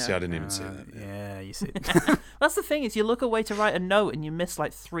 Oh, see, I didn't even see that. Yeah, you see. That's the thing, is you look away to write a note and you miss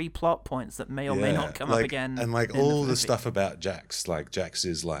 3 plot points that may or may not come up again. And all the stuff about Jax. Like Jax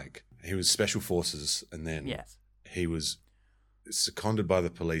is he was special forces, and then he was seconded by the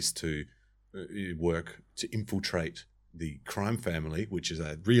police to work to infiltrate the crime family, which is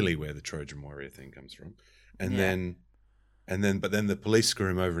really where the Trojan Warrior thing comes from. And but then the police screw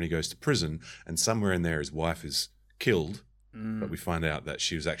him over and he goes to prison, and somewhere in there his wife is killed, but we find out that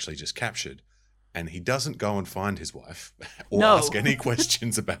she was actually just captured, and he doesn't go and find his wife or ask any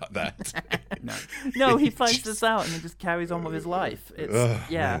questions about that. No, he finds this out and he just carries on with his life. It's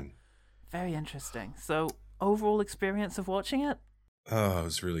man. Very interesting. So overall experience of watching it? Oh, it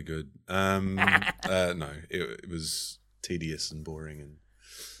was really good. No, it was tedious and boring,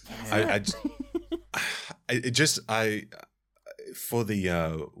 and for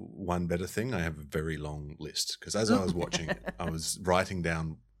the one better thing, I have a very long list, because as I was watching it, I was writing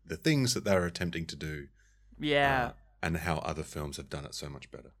down the things that they were attempting to do, and how other films have done it so much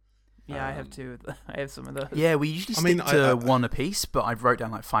better. Yeah, I have too. I have some of those. Yeah, we usually stick to one a piece, but I've wrote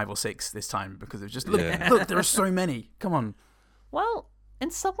down 5 or 6 this time because it was just look, there are so many. Come on. Well,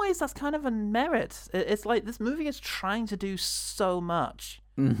 in some ways, that's kind of a merit. It's like this movie is trying to do so much.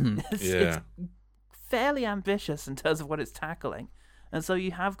 Mm-hmm. It's fairly ambitious in terms of what it's tackling. And so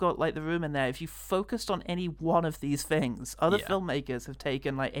you have got the room in there. If you focused on any one of these things, other filmmakers have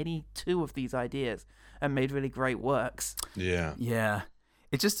taken any 2 of these ideas and made really great works. Yeah. Yeah.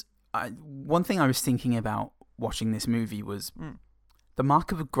 It just, one thing I was thinking about watching this movie was the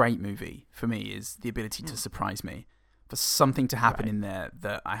mark of a great movie for me is the ability to surprise me. For something to happen in there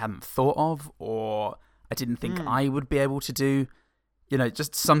that I hadn't thought of, or I didn't think I would be able to do.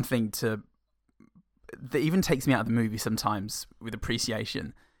 Just something that even takes me out of the movie sometimes with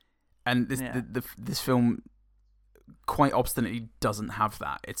appreciation. And this film quite obstinately doesn't have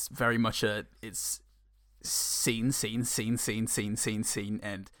that. It's very much it's scene,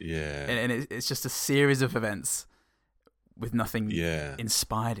 end. Yeah. And it's just a series of events with nothing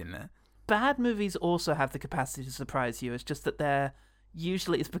inspired in there. Bad movies also have the capacity to surprise you. It's just that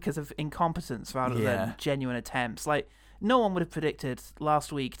it's because of incompetence rather than genuine attempts. No one would have predicted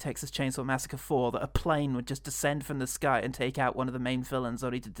last week, Texas Chainsaw Massacre 4, that a plane would just descend from the sky and take out one of the main villains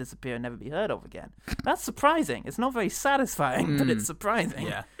only to disappear and never be heard of again. That's surprising. It's not very satisfying, but it's surprising.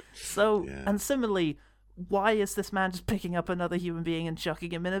 Yeah. So, and similarly, why is this man just picking up another human being and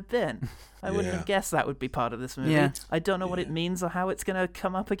chucking him in a bin? I wouldn't have guessed that would be part of this movie. Yeah. I don't know what it means or how it's going to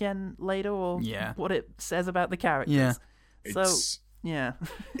come up again later or what it says about the characters. Yeah. So,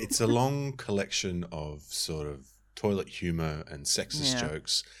 it's a long collection of sort of toilet humor and sexist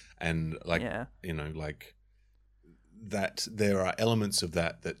jokes, and that there are elements of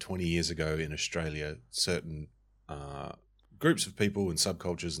that 20 years ago in Australia, certain groups of people and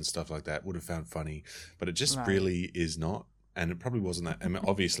subcultures and stuff like that would have found funny, but it just really is not. And it probably wasn't that. I mean,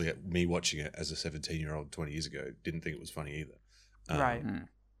 obviously, me watching it as a 17-year-old 20 years ago didn't think it was funny either. Right.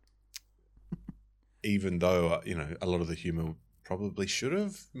 Even though, a lot of the humor probably should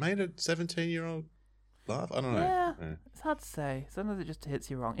have made a 17-year-old laugh. I don't know. Yeah, it's hard to say. Sometimes it just hits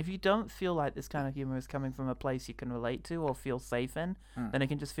you wrong. If you don't feel like this kind of humor is coming from a place you can relate to or feel safe in, then it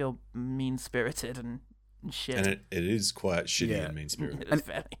can just feel mean-spirited and shit. And it is quite shitty and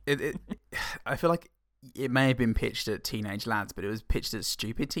mean-spirited. I feel like it may have been pitched at teenage lads, but it was pitched at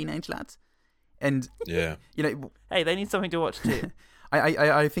stupid teenage lads. And yeah, hey, they need something to watch too.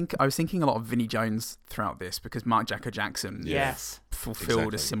 I think I was thinking a lot of Vinnie Jones throughout this because Mark Jacko Jackson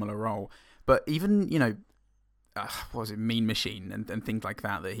fulfilled a similar role. But even what was it, Mean Machine and things like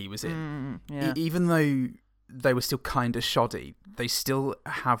that he was in. Even though they were still kind of shoddy, they still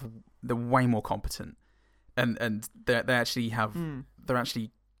they're way more competent, and they actually have they're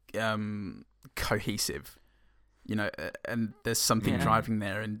actually cohesive, and there's something driving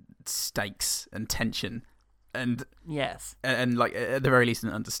there, and stakes and tension, and and like at the very least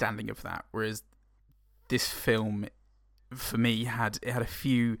an understanding of that. Whereas this film, for me, had a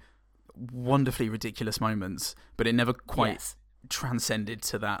few wonderfully ridiculous moments, but it never quite transcended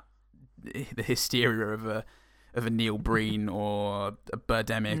to the hysteria of a Neil Breen or a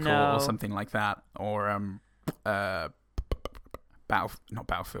Birdemic or something like that, or not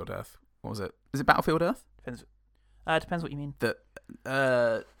Battlefield Earth. What was it? Is it Battlefield Earth? Depends what you mean.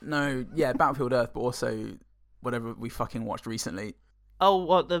 Battlefield Earth, but also whatever we fucking watched recently. Oh,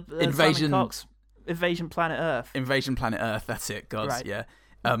 what the Invasion Planet Earth? Invasion Planet Earth. That's it. God, right. Yeah.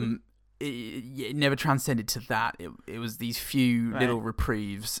 It never transcended to that. It was these few little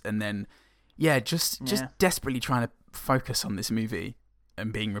reprieves, and then just desperately trying to focus on this movie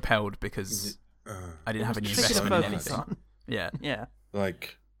and being repelled because I didn't have any investment in anything. Yeah.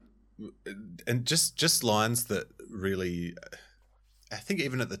 Like, and just lines that really, I think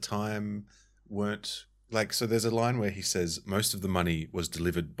even at the time weren't like. So there's a line where he says most of the money was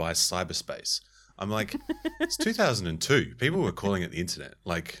delivered by cyberspace. I'm like, it's 2002. People were calling it the internet.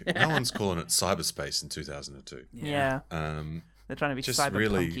 Like, no one's calling it cyberspace in 2002. Yeah. They're trying to be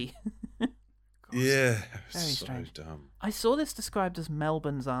cyberpunky. Yeah. Very so strange. Dumb. I saw this described as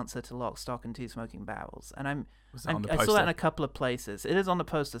Melbourne's answer to Lock, Stock and Two Smoking Barrels, and I saw that in a couple of places. It is on the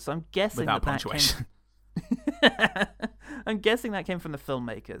poster, so I'm guessing without punctuation. I'm guessing that came from the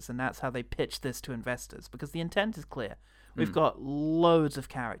filmmakers, and that's how they pitched this to investors, because the intent is clear. We've got loads of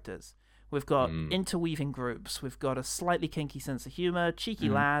characters. We've got interweaving groups. We've got a slightly kinky sense of humor, cheeky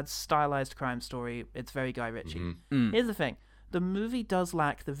lads, stylized crime story. It's very Guy Ritchie. Here's the thing. The movie does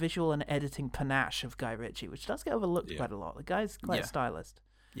lack the visual and editing panache of Guy Ritchie, which does get overlooked quite a lot. The guy's quite a stylist.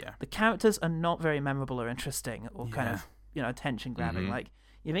 Yeah. The characters are not very memorable or interesting or kind of, attention grabbing. Like,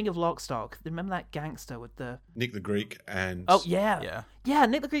 you think of Lock, Stock. Remember that gangster with the... Nick the Greek and... Oh, yeah. Yeah,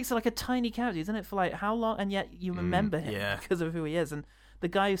 Nick the Greek's like a tiny character, isn't it? For like how long? And yet you remember him because of who he is. And the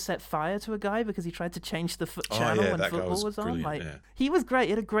guy who set fire to a guy because he tried to change the channel when football was on. Like, he was great. He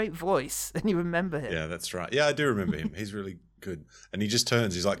had a great voice, and you remember him. Yeah, that's right. Yeah, I do remember him. He's really good. And he just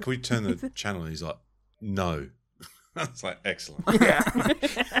turns. He's like, "Can we turn the channel?" And he's like, "No." That's like excellent. Yeah.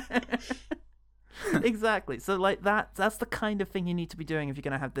 Exactly. So like that's the kind of thing you need to be doing if you're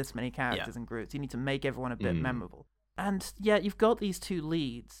going to have this many characters and groups. You need to make everyone a bit memorable. And you've got these two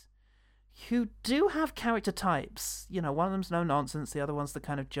leads who do have character types. One of them's no nonsense, the other one's the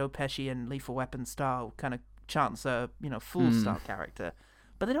kind of Joe Pesci and Lethal Weapon style kind of chancer, fool style character.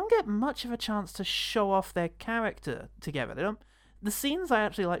 But they don't get much of a chance to show off their character together. They don't. The scenes I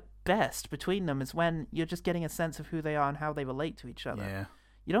actually like best between them is when you're just getting a sense of who they are and how they relate to each other. Yeah.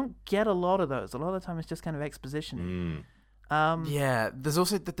 You don't get a lot of those. A lot of the time it's just kind of exposition. There's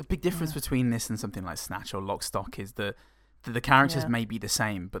also the big difference between this and something like Snatch or Lock, Stock is the characters may be the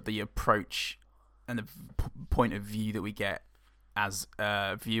same, but the approach and the point of view that we get as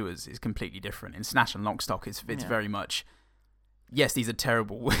viewers is completely different. In Snatch and Lock, Stock, it's very much, yes, these are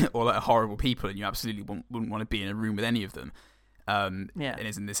terrible or like horrible people, and you absolutely wouldn't want to be in a room with any of them. And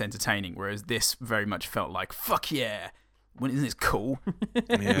isn't this entertaining? Whereas this very much felt like, fuck yeah, isn't this cool?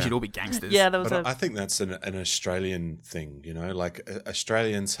 We should all be gangsters. Yeah, I think that's an Australian thing, like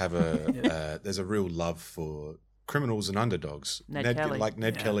Australians have there's a real love for criminals and underdogs. Ned Kelly. Like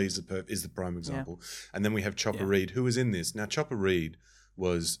Ned Kelly is the prime example. And then we have Chopper Read, who was in this. Now, Chopper Read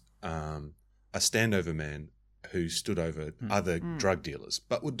was a standover man who stood over other drug dealers,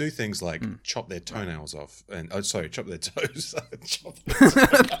 but would do things like chop their toenails off and chop their toes.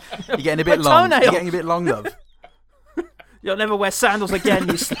 You're getting a bit long. You're getting a bit long, love. You'll never wear sandals again,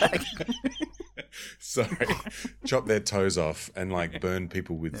 you slag. Sorry, chop their toes off and like burn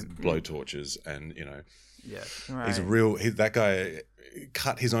people with blowtorches, and he's a real. That guy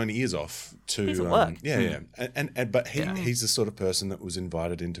cut his own ears off to. He's at work. But he's the sort of person that was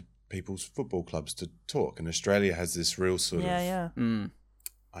invited into people's football clubs to talk, and Australia has this real sort of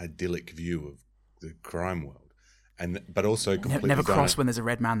idyllic view of the crime world, but also completely never cross when there's a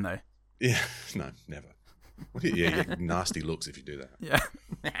red man though. Yeah, no, never. You get nasty looks if you do that. Yeah.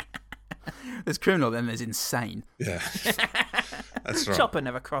 There's criminal, then there's insane. Yeah. That's right. Chopper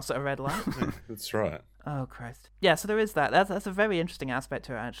never crossed at a red light. That's right. Oh, Christ. Yeah, so there is that. That's a very interesting aspect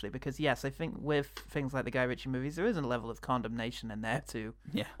to it, actually, because, yes, I think with things like the Guy Ritchie movies, there is a level of condemnation in there, too.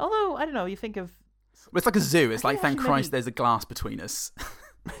 Yeah. Although, I don't know, you think of... Well, it's like a zoo. It's like, thank Christ there's a glass between us.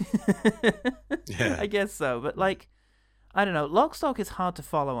 Yeah. I guess so, but, like, I don't know, Lock, Stock is hard to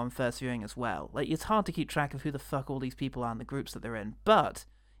follow on first viewing as well. Like, it's hard to keep track of who the fuck all these people are and the groups that they're in, but...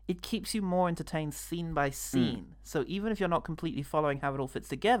 it keeps you more entertained scene by scene. So even if you're not completely following how it all fits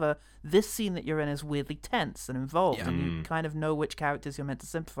together, this scene that you're in is weirdly tense and involved, and you kind of know which characters you're meant to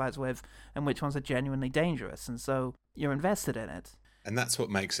sympathize with and which ones are genuinely dangerous, and so you're invested in it. And that's what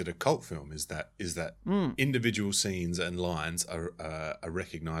makes it a cult film, is that individual scenes and lines are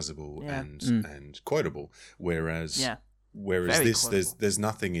recognizable and quotable, whereas this there's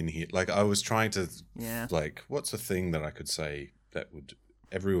nothing in here. Like, I was trying to like, what's a thing that I could say that would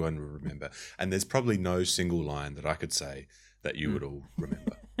everyone would remember, and there's probably no single line that I could say that you would all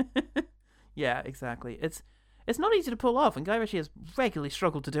remember. Yeah, exactly. It's not easy to pull off, and Guy Ritchie has regularly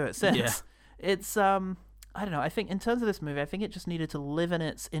struggled to do it since. Yeah. It's I don't know, I think in terms of this movie, I think it just needed to live in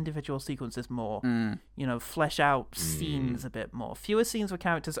its individual sequences more. You know, flesh out scenes a bit more. Fewer scenes where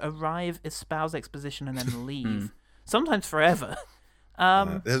characters arrive, espouse exposition, and then leave. Sometimes forever.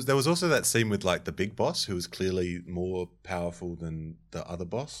 There was also that scene with, like, the big boss, who was clearly more powerful than the other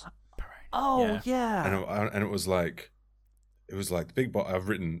boss. Oh, yeah. And it was like the big boss. I've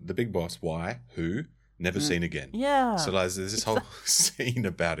written the big boss. Why? Who? Never seen again. Yeah. So like, there's this whole scene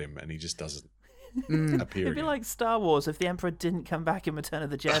about him, and he just doesn't appear. It'd be like Star Wars if the Emperor didn't come back in Return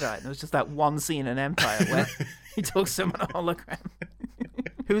of the Jedi, and there was just that one scene in Empire where he talks to him on a hologram.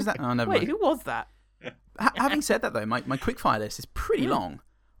 Who was that? Oh, never mind. Who was that? Having said that, though, my quickfire list is pretty long.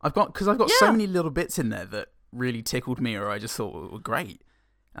 I've got so many little bits in there that really tickled me, or I just thought were great.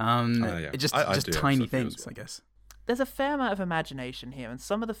 Just tiny things, well. I guess. There's a fair amount of imagination here, and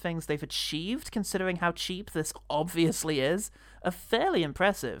some of the things they've achieved, considering how cheap this obviously is, are fairly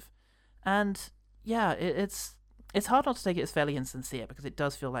impressive. And yeah, it's hard not to take it as fairly insincere, because it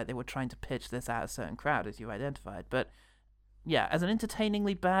does feel like they were trying to pitch this at a certain crowd, as you identified. But yeah, as an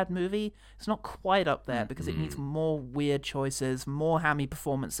entertainingly bad movie, it's not quite up there, because it needs more weird choices, more hammy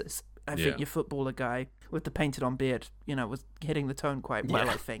performances. I think your footballer guy with the painted-on beard, was hitting the tone quite well,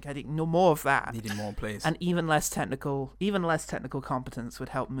 I think. I think no more of that. Needing more, please. And even less technical competence would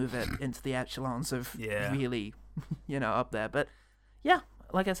help move it into the echelons of really, up there. But yeah,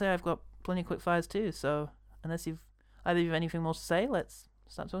 like I say, I've got plenty of quick fires too, so unless you've anything more to say, let's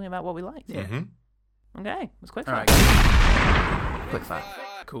start talking about what we liked. Yeah. Okay, let's quick fire. Right. Quick fire.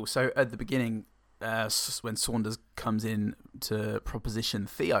 Cool. So at the beginning, when Saunders comes in to proposition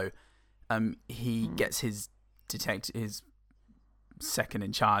Theo, he gets his second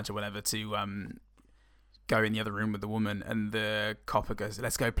in charge or whatever to go in the other room with the woman, and the copper goes,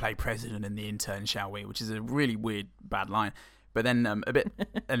 "Let's go play president and the intern, shall we?" Which is a really weird, bad line. But then and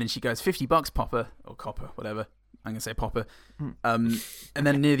then she goes, $50, Popper, or Copper, whatever. I'm gonna say Popper. And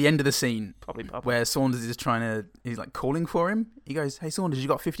then near the end of the scene, probably Popper, where Saunders is he's like calling for him. He goes, "Hey Saunders, you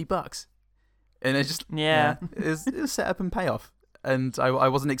got $50?" And it's just it was set up and payoff. And I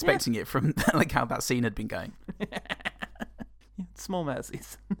wasn't expecting it from like how that scene had been going. Small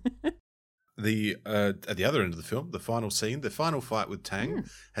mercies. At the other end of the film, the final scene, the final fight with Tang,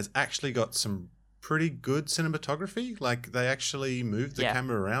 has actually got some pretty good cinematography. Like, they actually moved the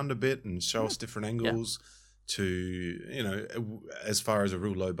camera around a bit and show us different angles to, as far as a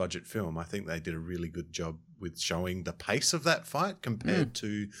real low budget film, I think they did a really good job with showing the pace of that fight compared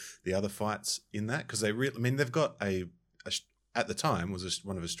to the other fights in that. Because they've got at the time was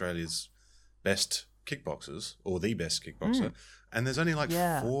one of Australia's best kickboxers, or the best kickboxer, and there's only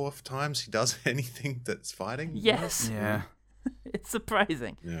 4 times he does anything that's fighting. Yes. Yeah. It's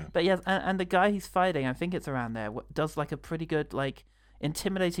surprising. Yeah. But yes, and the guy he's fighting, I think it's around there, does like a pretty good, like,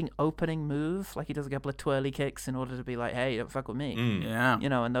 intimidating opening move. Like, he does a couple of twirly kicks in order to be like, "Hey, don't fuck with me." Yeah.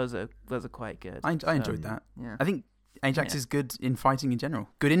 And those are quite good. I enjoyed that. Yeah. I think Ajax is good in fighting in general.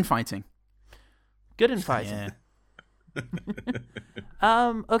 Good in fighting. Good in fighting. Yeah.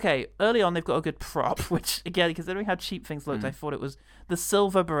 Okay, early on they've got a good prop, which, again, considering how cheap things looked, I thought it was the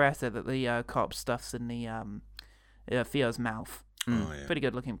silver Beretta that the cop stuffs in the Theo's mouth. Pretty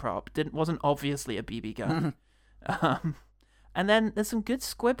good looking prop. Wasn't obviously a BB gun. And then there's some good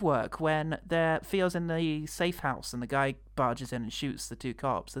squib work when Theo's in the safe house and the guy barges in and shoots the 2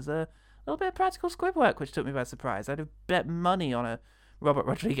 cops. There's a little bit of practical squib work which took me by surprise. I'd have bet money on a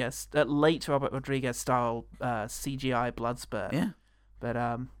late Robert Rodriguez style CGI blood spurt. Yeah. But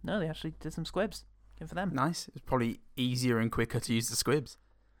no, they actually did some squibs. Good for them. Nice. It was probably easier and quicker to use the squibs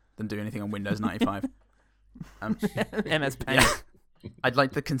than do anything on Windows 95. MS Paint. Yeah. I'd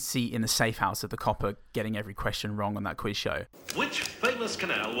like the conceit in the safe house of the copper getting every question wrong on that quiz show. Which famous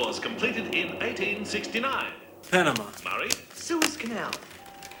canal was completed in 1869? Panama. Murray? Suez Canal.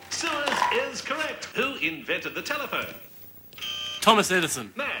 Suez is correct. Who invented the telephone? Thomas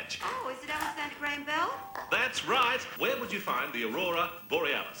Edison. Madge? Oh, is it Alexander Graham Bell? That's right. Where would you find the Aurora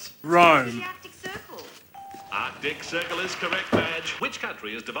Borealis? Rome. The Arctic Circle. Arctic Circle is correct, Madge. Which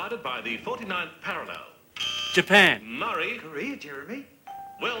country is divided by the 49th parallel? Japan. Murray? Korea, Jeremy.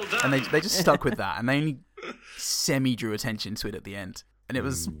 Well done. And they just stuck with that, and they only semi-drew attention to it at the end. And it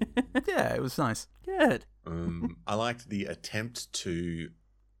was, yeah, it was nice. Good. I liked the attempt to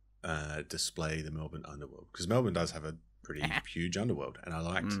display the Melbourne underworld, because Melbourne does have a pretty huge underworld, and I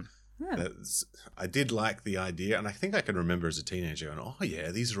liked that. I did like the idea, and I think I can remember as a teenager going, "Oh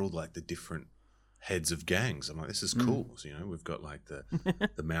yeah, these are all like the different heads of gangs." I'm like, "This is cool." So, we've got like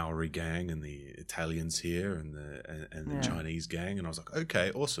the Maori gang and the Italians here, and the Chinese gang, and I was like,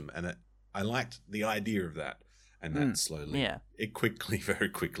 "Okay, awesome." And I liked the idea of that, and that slowly, it very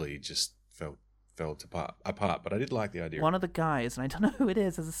quickly just fell apart. But I did like the idea. One of the guys, and I don't know who it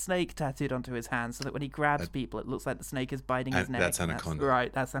is, has a snake tattooed onto his hand, so that when he grabs people, it looks like the snake is biting his neck. That's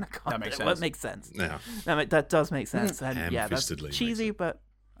Anaconda. That's Anaconda. That makes sense. Well, it makes sense. Yeah. That does make sense. And that's Ham-fistedly cheesy, but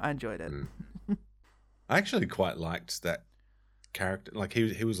I enjoyed it. I actually quite liked that character. Like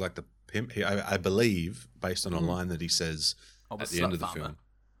he was like the pimp. I believe, based on a line that he says at the end of the film.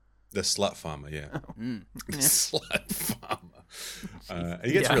 The slut farmer, yeah. Slut farmer.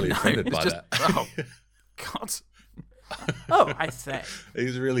 He gets really offended by that. Oh, God. Oh, I say.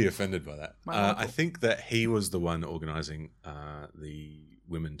 He's really offended by that. I think that he was the one organising the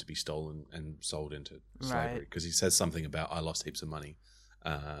women to be stolen and sold into slavery, because he says something about, "I lost heaps of money."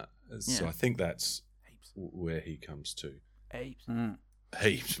 So I think that's where he comes to. Heaps.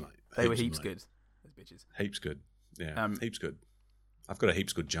 Heaps, mate. They were heaps good, those bitches. Heaps good. Yeah, heaps good. I've got a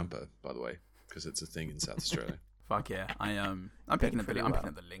heaps good jumper, by the way, because it's a thing in South Australia. Fuck yeah. I'm picking up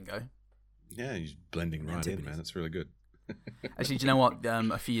the lingo. Yeah, he's blending right in, man. It's really good. Actually, do you know what?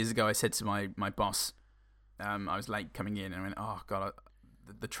 A few years ago, I said to my boss, I was late coming in, and I went, "Oh, God,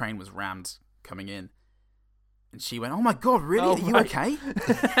 the train was rammed coming in." And she went, "Oh, my God, really? Are you okay?"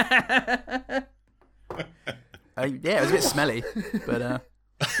 Yeah, it was a bit smelly, but...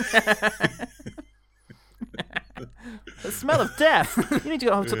 The smell of death. You need to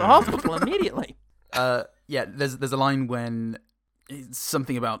go to the hospital immediately. Yeah, there's a line when it's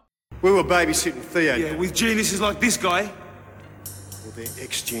something about... We were babysitting Theo. Yeah, with geniuses like this guy. Well, they're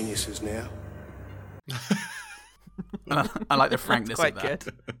ex-geniuses now. I like the frankness of that. Quite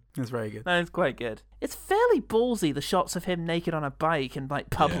good. That's very good. That is quite good. It's fairly ballsy, the shots of him naked on a bike in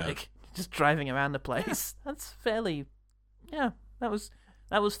like public, just driving around the place. That's fairly... Yeah, that was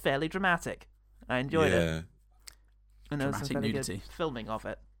fairly dramatic. I enjoyed it. And there was some very good filming of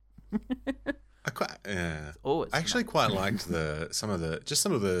it. I actually quite liked some of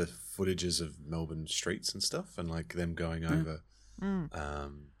the footages of Melbourne streets and stuff, and like them going over.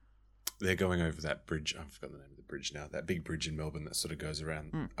 They're going over that bridge. I've forgotten the name of the bridge now. That big bridge in Melbourne that sort of goes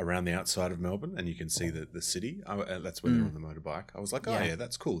around the outside of Melbourne, and you can see the city. That's when they're on the motorbike. I was like, oh yeah,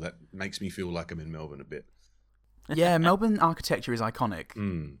 that's cool. That makes me feel like I'm in Melbourne a bit. Yeah, Melbourne architecture is iconic,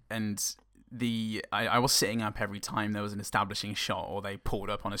 and I was sitting up every time there was an establishing shot, or they pulled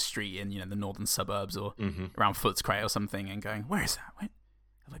up on a street in the northern suburbs or around Footscray or something, and going, "Where is that?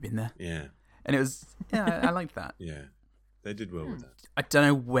 Have I been there?" Yeah, and it was I liked that. Yeah, they did well with that. I don't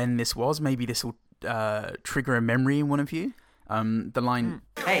know when this was. Maybe this will trigger a memory in one of you. The line,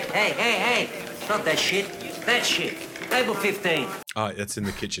 Hey! Not that shit. That shit. Table 15. Oh, that's in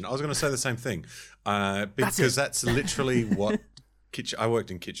the kitchen. I was going to say the same thing, because that's literally what. I worked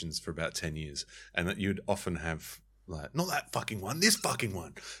in kitchens for about 10 years, and that you'd often have like, not that fucking one, this fucking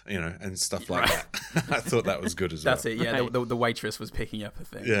one, and stuff like that. I thought that was good as well. That's it, yeah. The waitress was picking up a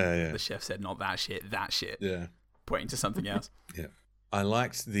thing. Yeah. The chef said, not that shit, that shit. Yeah. Pointing to something else. Yeah. I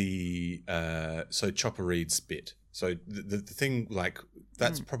liked the, Chopper Reed's bit. So the thing, like,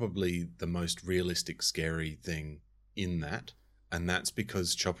 that's probably the most realistic, scary thing in that, and that's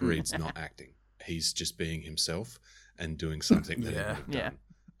because Chopper Reed's not acting. He's just being himself and doing something that he would have done.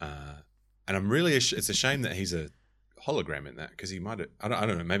 And I'm really, it's a shame that he's a hologram in that, because he might have, I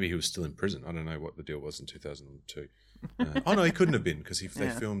don't know, maybe he was still in prison. I don't know what the deal was in 2002. Oh no, he couldn't have been, because they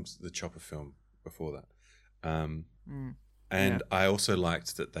filmed the Chopper film before that. And I also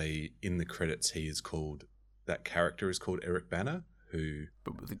liked that in the credits, that character is called Eric Bana, who...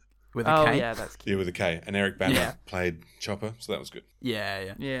 With a K? Yeah, that's cute. Yeah, with a K. And Eric Bana played Chopper, so that was good.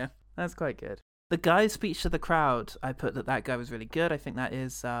 Yeah, that's quite good. The guy's speech to the crowd, I put that guy was really good. I think that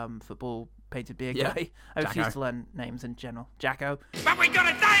is football painted beard Yeah. guy. I refuse Jacko. to learn names in general. Jacko. But we got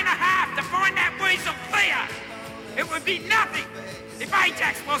a day and a half to find that weasel Theo. It would be nothing if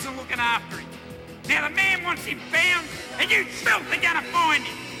Ajax wasn't looking after him. Now the man wants him found, and you filth are gonna find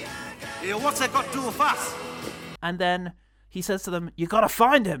him. Yeah, what's that got to do with us? And then he says to them, "You gotta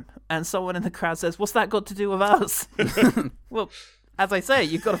find him." And someone in the crowd says, "What's that got to do with us?" Well, as I say,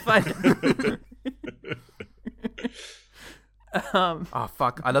 you've got to find him. Oh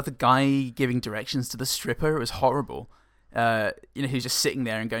fuck! I love the guy giving directions to the stripper. It was horrible. Who's just sitting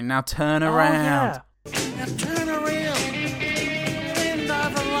there and going, "Now turn around." Oh, yeah. Now turn around. Bend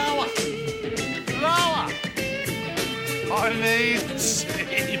over lower. Lower. I need to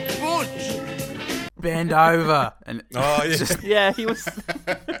see Butch. Bend over. And Oh, yeah. Yeah, he was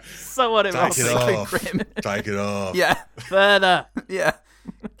so Take unemotional. it off. Take it off. Yeah. Further. Yeah.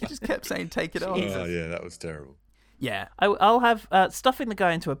 He just kept saying, "Take it off." Oh, yeah, that was terrible. Yeah. I'll have stuffing the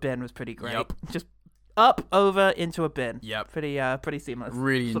guy into a bin was pretty great. Yep. Just up, over, into a bin. Yep. Pretty seamless.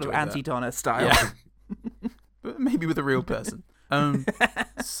 Really sort of enjoyed that. anti-Donna style. Yeah. But maybe with a real person.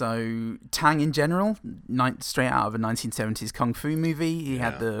 So Tang in general, straight out of a 1970s kung fu movie. He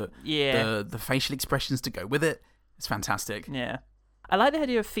had the facial expressions to go with it. It's fantastic. Yeah. I like the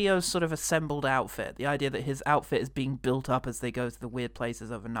idea of Theo's sort of assembled outfit. The idea that his outfit is being built up as they go to the weird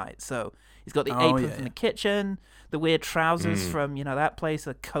places overnight. So he's got the apron from the kitchen, the weird trousers from, that place,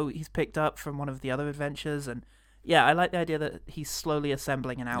 a coat he's picked up from one of the other adventures. And yeah, I like the idea that he's slowly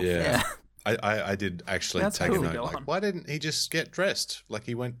assembling an outfit. Yeah. I did actually That's take cool. a note. Like, why didn't he just get dressed? Like,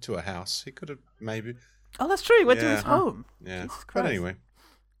 he went to a house. He could have maybe. Oh, that's true. He went to his home. Yeah. Jesus But Christ. anyway.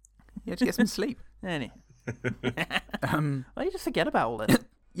 Yeah, just get some sleep. Well, you just forget about all this.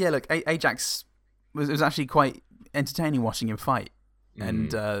 Yeah, look, Ajax was actually quite entertaining watching him fight. And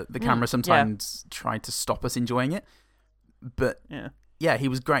the camera sometimes tried to stop us enjoying it. But yeah, he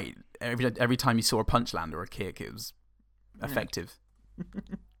was great. Every time you saw a punch land or a kick, it was effective.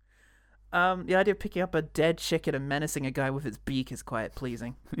 The idea of picking up a dead chicken and menacing a guy with its beak is quite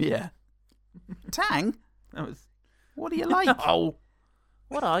pleasing. Yeah. Tang? That was... What are you like? Oh,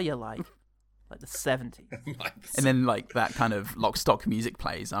 what are you like? Like the 70s. And then like that kind of lock stock music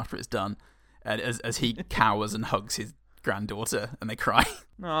plays after it's done, and as he cowers and hugs his granddaughter, and they cry.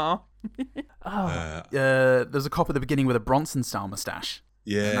 Aww. There's a cop at the beginning with a Bronson style mustache.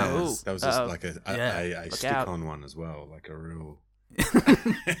 Yeah, that was just like a stick-on one as well, like a real.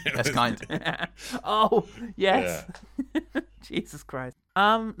 That's kind. Oh yes. Yeah. Jesus Christ.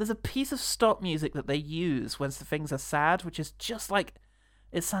 There's a piece of stop music that they use when the things are sad, which is just like,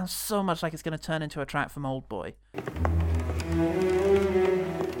 it sounds so much like it's going to turn into a track from Old Boy.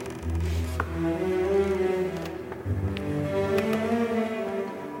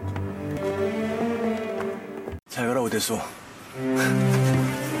 자유라 어딨어?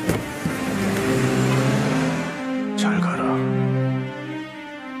 잘 가라.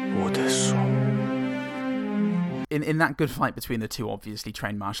 어딨어? In that good fight between the two obviously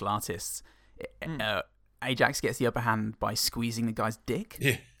trained martial artists, Ajax gets the upper hand by squeezing the guy's dick.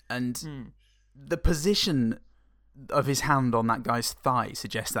 Yeah. And the position of his hand on that guy's thigh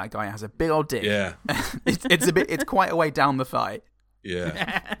suggests that guy has a big old dick. Yeah. It's quite a way down the thigh.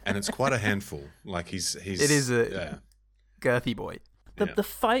 Yeah. And it's quite a handful. Like it is a girthy boy. The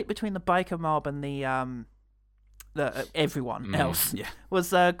fight between the biker mob and the everyone else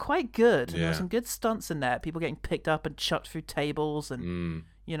was quite good. And there were some good stunts in there. People getting picked up and chucked through tables and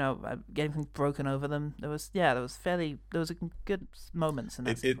getting things broken over them. There was good moments in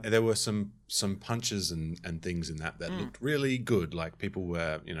that. There were some punches and things in that looked really good. Like people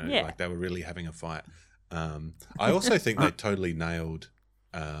were, like they were really having a fight. I also think they totally nailed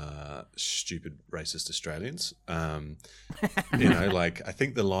stupid racist Australians. Like I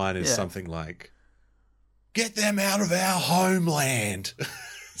think the line is something like, "Get them out of our homeland."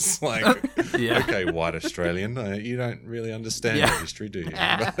 It's like, okay, white Australian, you don't really understand your history, do you?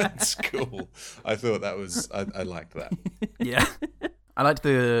 But that's cool. I thought that was, I liked that. Yeah. I liked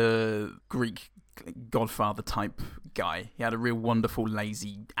the Greek Godfather type guy. He had a real wonderful,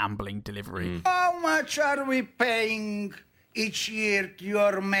 lazy, ambling delivery. How much are we paying each year to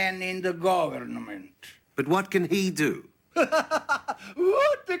your man in the government? But what can he do?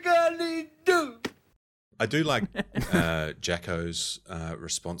 What can he do? I do like Jacko's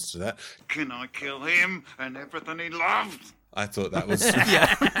response to that. Can I kill him and everything he loves? I thought that was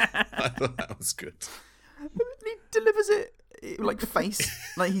I thought that was good. He delivers it like face,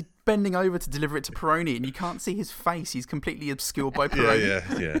 like he's bending over to deliver it to Peroni, and you can't see his face. He's completely obscured by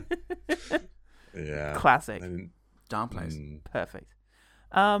Peroni. Yeah. Classic. Dark place. Perfect.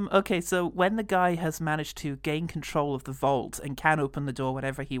 Okay, so when the guy has managed to gain control of the vault and can open the door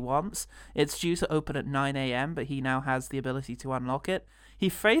whenever he wants, it's due to open at 9 a.m., but he now has the ability to unlock it. He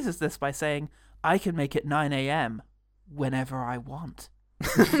phrases this by saying, I can make it 9 a.m. whenever I want.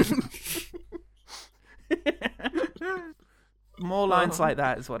 More lines like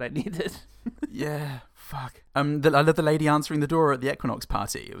that is what I needed. Yeah, fuck. I love the lady answering the door at the Equinox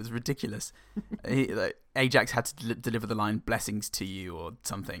party. It was ridiculous. Ajax had to deliver the line "blessings to you" or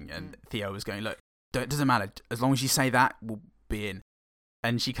something, and Theo was going, "Look, it doesn't matter. As long as you say that, we'll be in."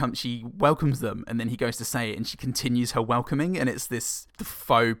 And she welcomes them, and then he goes to say it, and she continues her welcoming, and it's this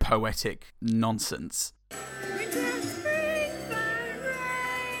faux poetic nonsense.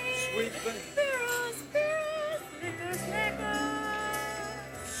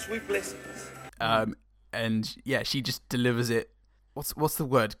 Sweet blessings. And yeah, she just delivers it. What's the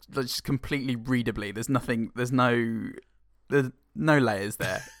word? Just completely readably. There's no layers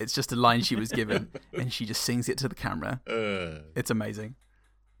there. It's just a line she was given, and she just sings it to the camera. It's amazing.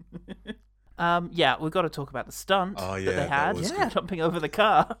 Yeah, we've got to talk about the stunt that they had. Jumping over the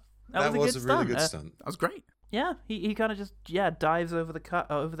car. That was a really good stunt. That was great. Yeah, he kind of just dives over the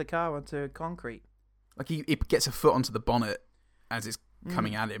car onto concrete. Like he gets a foot onto the bonnet as it's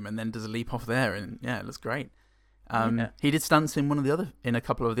coming at him, and then does a leap off there, and it looks great. He did stunts in in a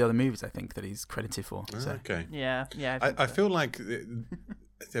couple of the other movies, I think, that he's credited for. So. Okay. Yeah. I feel like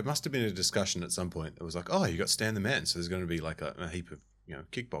there must have been a discussion at some point. It was like, oh, you got Stan the Man, so there's going to be like a heap of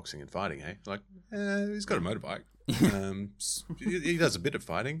kickboxing and fighting, eh? Like, he's got a motorbike. He does a bit of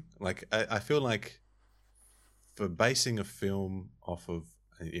fighting. Like, I feel like for basing a film off of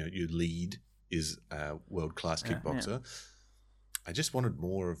your lead is a world-class kickboxer. I just wanted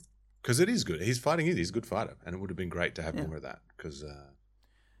more of, because it is good. He's a good fighter, and it would have been great to have more of that. Because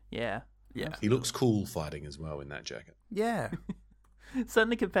he looks cool fighting as well in that jacket. Yeah.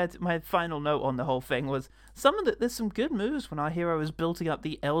 Certainly, compared to my final note on the whole thing was there's some good moves when our hero is beating up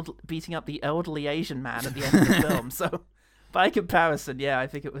the elderly Asian man at the end of the film. So, by comparison, I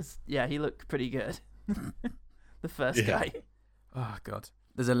think it was he looked pretty good. The first guy. Oh God.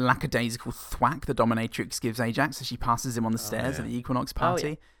 There's a lackadaisical thwack the dominatrix gives Ajax as she passes him on the stairs at the Equinox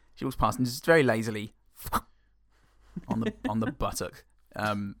party. She walks past and just very lazily on the buttock.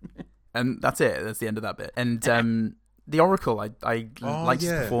 And that's it. That's the end of that bit. And the Oracle, I liked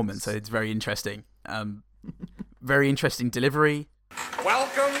his performance, so it's very interesting. Very interesting delivery.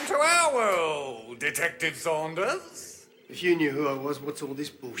 Welcome to our world, Detective Saunders. If you knew who I was, what's all this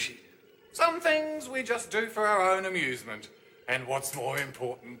bullshit? Some things we just do for our own amusement. And what's more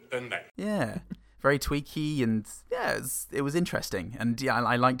important than that? Yeah, very tweaky, and it was interesting. And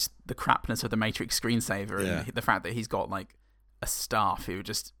I liked the crapness of the Matrix screensaver and the fact that he's got like a staff who are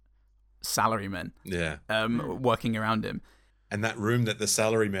just salarymen working around him. And that room that the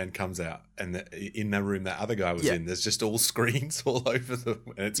salaryman comes out, and in that room that other guy was in, there's just all screens all over them.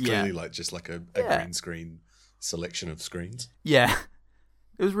 And it's clearly like just like a green screen selection of screens. Yeah,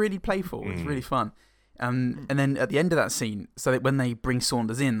 it was really playful. It was really fun. And then at the end of that scene, so that when they bring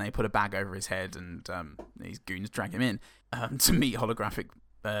Saunders in, they put a bag over his head, and these goons drag him in to meet holographic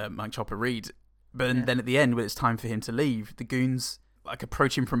Mike Chopper Read. But then at the end, when it's time for him to leave, the goons like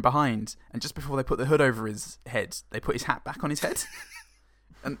approach him from behind, and just before they put the hood over his head, they put his hat back on his head.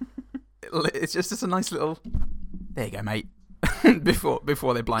 And it's just a nice little, there you go, mate,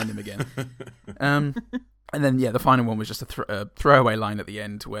 before they blind him again. And then, the final one was just a throwaway line at the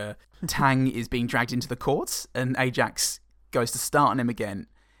end where Tang is being dragged into the courts, and Ajax goes to start on him again,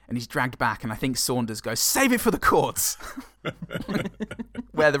 and he's dragged back, and I think Saunders goes, "Save it for the courts,"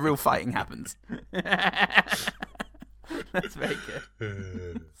 where the real fighting happens. That's very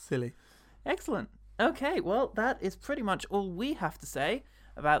good. Silly. Excellent. Okay, well, that is pretty much all we have to say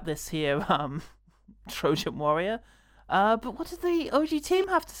about this here Trojan Warrior. But what did the OG team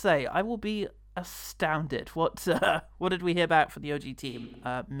have to say? I will be astounded. What did we hear back from the OG team,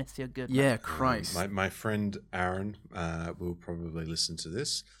 Monsieur Goodman? Yeah, Christ. My friend Aaron will probably listen to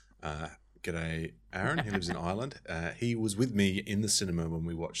this. G'day, Aaron. He lives in Ireland. He was with me in the cinema when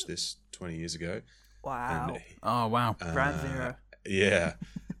we watched this 20 years ago. Wow. Oh, wow. Ground zero. Yeah.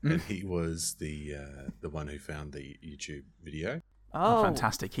 And he was the one who found the YouTube video. Oh,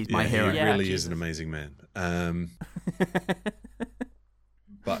 fantastic. He's my hero. He really is an amazing man.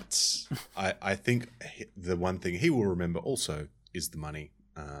 But I think the one thing he will remember also is the money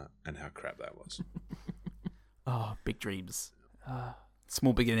and how crap that was. Oh, big dreams.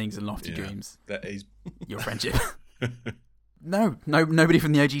 Small beginnings and lofty dreams. That is your friendship. No, nobody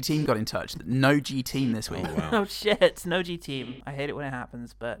from the OG team got in touch. No G team this week. Oh, wow. Oh shit, no G team. I hate it when it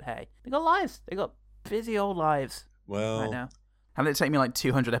happens, but hey, they got lives. They got busy old lives. Well, right now. How did it take me like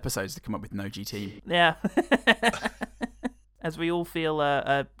 200 episodes to come up with No GT? Yeah. As we all feel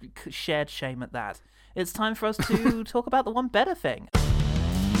a shared shame at that, it's time for us to talk about the one better thing.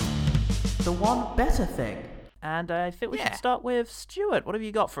 The one better thing. And I think we should start with Stuart. What have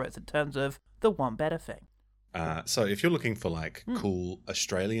you got for us in terms of the one better thing? So if you're looking for like cool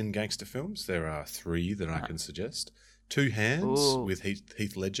Australian gangster films, there are 3 that I can suggest. Two Hands with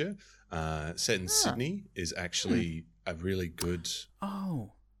Heath Ledger, set in Sydney, is actually a really good.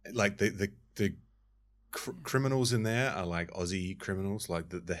 Oh, like the criminals in there are like Aussie criminals. Like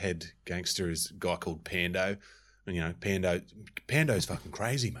the head gangster is a guy called Pando. And, you know, Pando's fucking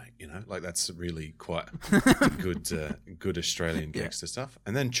crazy, mate. You know, like that's really quite good Australian gangster stuff.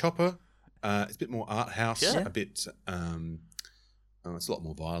 And then Chopper, it's a bit more art house, a bit. It's a lot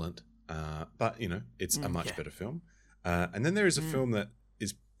more violent, but you know, it's a much better film. And then there is a film that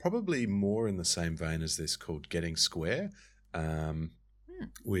is probably more in the same vein as this, called Getting Square,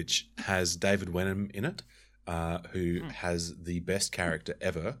 which has David Wenham in it, who has the best character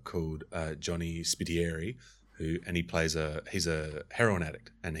ever called Johnny Spiteri. He's a heroin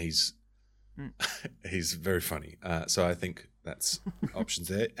addict, and he's very funny. So I think that's options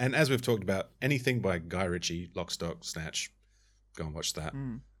there. And as we've talked about, anything by Guy Ritchie, Lock, Stock, Snatch, go and watch that.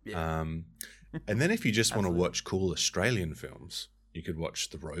 And then if you just want to watch cool Australian films, you could watch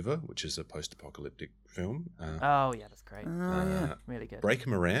The Rover, which is a post-apocalyptic film. That's great. Really good. Breaker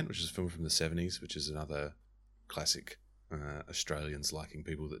Morant, which is a film from the 70s, which is another classic Australians liking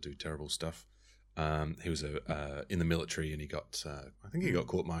people that do terrible stuff. He was in the military, and he got I think he got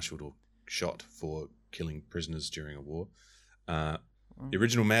court-martialed or shot for killing prisoners during a war. The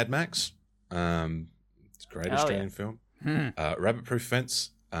original Mad Max, it's a great Australian film. Rabbit Proof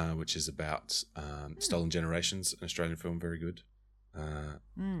Fence, which is about stolen generations, an Australian film, very good.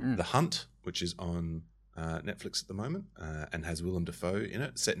 The Hunt, which is on Netflix at the moment, and has Willem Dafoe in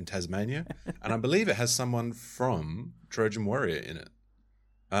it, set in Tasmania, and I believe it has someone from Trojan Warrior in it.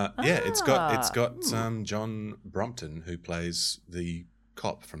 It's got John Brompton, who plays the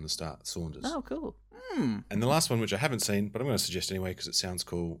cop from the start, Saunders. Oh, cool. And the last one, which I haven't seen, but I'm going to suggest anyway because it sounds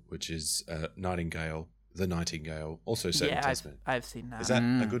cool, which is Nightingale, The Nightingale, also set in Tasmania. I've seen that. Is that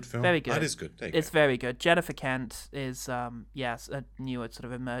a good film? Very good. That is good. It's very good. Jennifer Kent is, a newer sort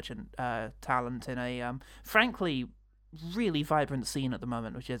of emergent talent in a, frankly, really vibrant scene at the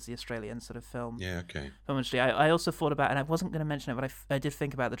moment, which is the Australian sort of film. Yeah, okay. Film industry. I also thought about, and I wasn't going to mention it, but I did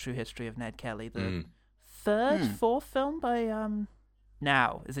think about The True History of Ned Kelly, the fourth film by,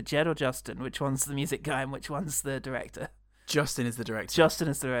 now, is it Jed or Justin? Which one's the music guy and which one's the director? Justin is the director. Justin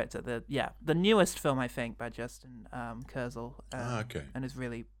is the director. The newest film, I think, by Justin Kurzel. Okay. And is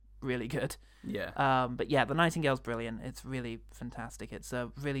really, really good. Yeah. But yeah, The Nightingale's brilliant. It's really fantastic. It's a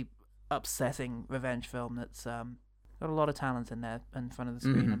really upsetting revenge film that's got a lot of talent in there in front of the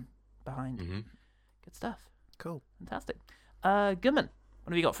screen and behind. Good stuff. Cool. Fantastic. Goodman,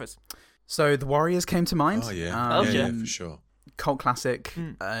 what have you got for us? So The Warriors came to mind. Oh, yeah. Yeah, for sure. Cult classic.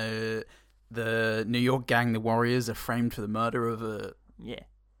 The New York gang, the Warriors, are framed for the murder of a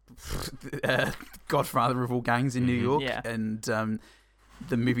godfather of all gangs in New York. Yeah. And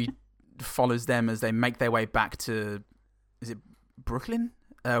the movie follows them as they make their way back to, is it Brooklyn?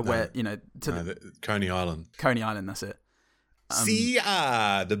 Where, Coney Island. Coney Island, that's it.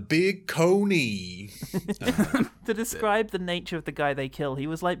 The big Coney. To describe the nature of the guy they kill, he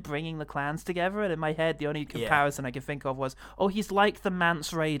was like bringing the clans together, and in my head, the only comparison I could think of was, he's like the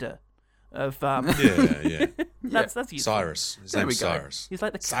Mance Raider of. That's useful. Cyrus. His name's Cyrus. He's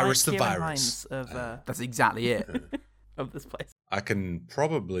like the Cyrus the Kieran Virus. Hines of. That's exactly it. Of this place. I can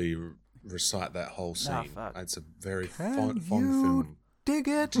probably recite that whole scene. It's a very fun film. Dig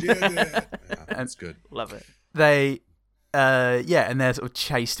it. That's good. Love it. They. And they're sort of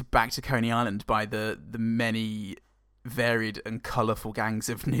chased back to Coney Island by the many varied and colourful gangs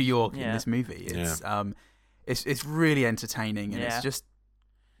of New York in this movie. It's really entertaining, and it's just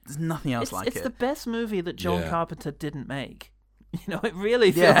there's nothing else like it. It's the best movie that John Carpenter didn't make. It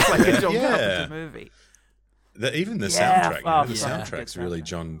really feels like a John Carpenter movie. Even the soundtrack, the soundtrack's really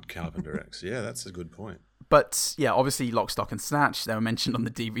John Carpenter-esque. Yeah, that's a good point. But yeah, obviously Lock, Stock and Snatch, they were mentioned on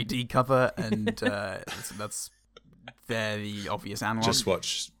the DVD cover, and that's the obvious analog. Just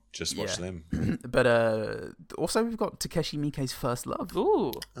watch them. But also we've got Takeshi Miike's First Love.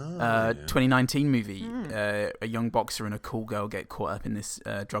 Ooh. 2019 movie. A young boxer and a cool girl get caught up in this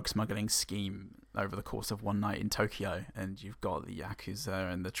drug smuggling scheme over the course of one night in Tokyo, and you've got the Yakuza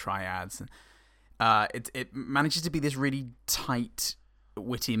and the triads. And it manages to be this really tight,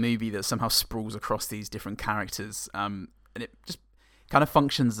 witty movie that somehow sprawls across these different characters, and it just kind of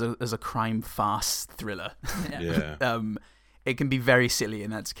functions as a crime farce thriller. it can be very silly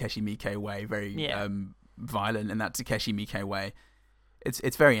in that Takeshi Miike way, very violent in that Takeshi Miike way.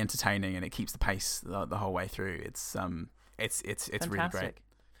 It's very entertaining, and it keeps the pace the whole way through. It's really great.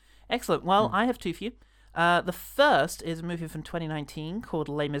 Excellent. Well, I have two for you. The first is a movie from 2019 called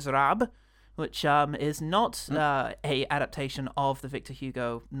Les Miserables, which is not a adaptation of the Victor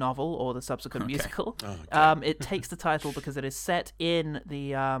Hugo novel or the subsequent musical. Oh, okay. It takes the title because it is set in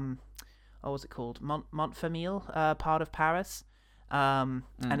the what's it called, Montfermeil part of Paris, and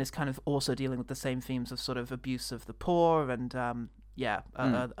is kind of also dealing with the same themes of sort of abuse of the poor and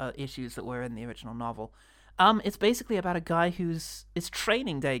issues that were in the original novel. It's basically about a guy it's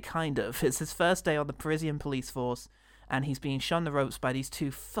training day, kind of. It's his first day on the Parisian police force, and he's being shown the ropes by these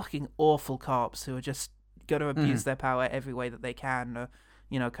two fucking awful cops who are just going to abuse their power every way that they can, or,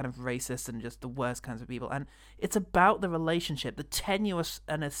 kind of racist and just the worst kinds of people. And it's about the relationship, the tenuous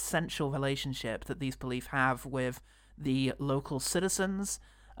and essential relationship that these police have with the local citizens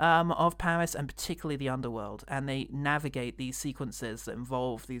of Paris, and particularly the underworld. And they navigate these sequences that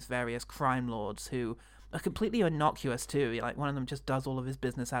involve these various crime lords who are completely innocuous too. Like, one of them just does all of his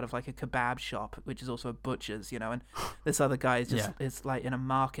business out of like a kebab shop, which is also a butcher's, and this other guy is just is like in a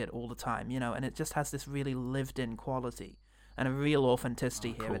market all the time, and it just has this really lived-in quality and a real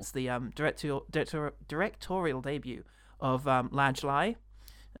authenticity here. Cool. It's the directorial debut of Ladj Ly.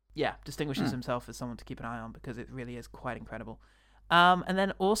 Yeah, distinguishes himself as someone to keep an eye on because it really is quite incredible. And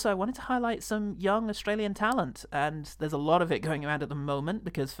then also I wanted to highlight some young Australian talent, and there's a lot of it going around at the moment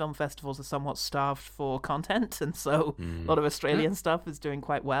because film festivals are somewhat starved for content, and so a lot of Australian stuff is doing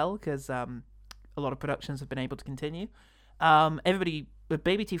quite well because a lot of productions have been able to continue.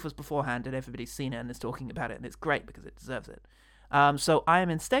 Baby Teeth was beforehand, and everybody's seen it and is talking about it, and it's great because it deserves it. So I am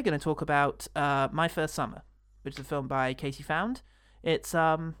instead going to talk about My First Summer, which is a film by Katie Found. It's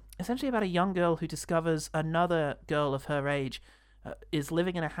essentially about a young girl who discovers another girl of her age is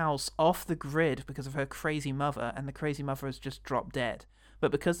living in a house off the grid because of her crazy mother, and the crazy mother has just dropped dead. But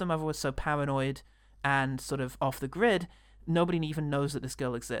because the mother was so paranoid and sort of off the grid, nobody even knows that this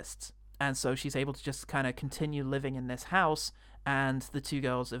girl exists. And so she's able to just kind of continue living in this house, and the two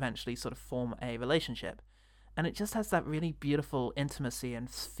girls eventually sort of form a relationship. And it just has that really beautiful intimacy and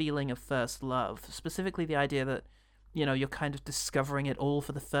feeling of first love, specifically the idea that, you're kind of discovering it all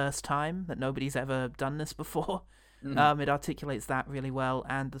for the first time, that nobody's ever done this before. It articulates that really well,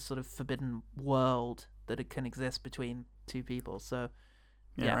 and the sort of forbidden world that it can exist between two people. So,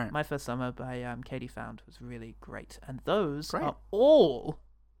 right. My First Summer by Katie Found was really great. And those are all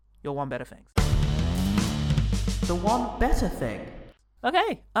your One Better Things. The One Better Thing.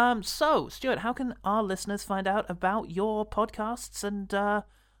 Okay, so, Stuart, how can our listeners find out about your podcasts and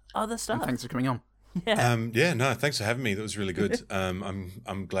other stuff? And thanks for coming on. Yeah. Thanks for having me. That was really good.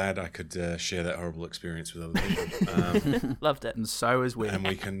 I'm glad I could share that horrible experience with other people. Loved it, and so is we. And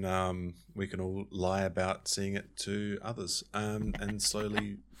we can all lie about seeing it to others, and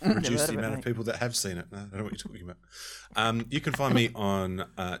slowly reduce the amount of people that have seen it. I don't know what you're talking about. You can find me on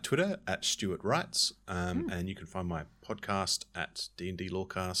Twitter at Stuart Wrights, and you can find my podcast at D&D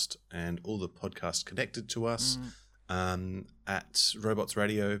Lawcast, and all the podcasts connected to us. At Robots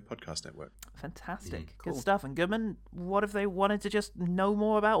Radio Podcast Network. Fantastic. Cool. Good stuff. And Goodman, what if they wanted to just know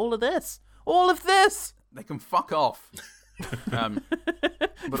more about all of this? All of this! They can fuck off.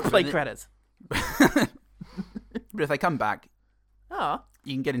 Play credits. But if they come back,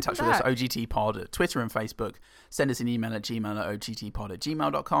 you can get in touch with us, OGT Pod, at Twitter and Facebook. Send us an email at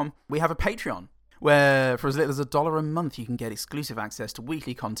gmail@ogtpod@gmail.com. We have a Patreon, where for as little as $1 a month, you can get exclusive access to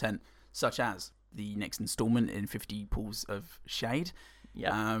weekly content, such as the next installment in 50 Pools of Shade.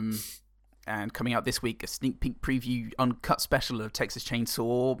 Yeah. And coming out this week, a sneak peek preview uncut special of Texas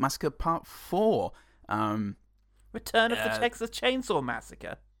Chainsaw Massacre Part 4. Return of the Texas Chainsaw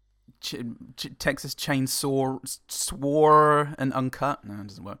Massacre. Texas Chainsaw Swore and Uncut. No, it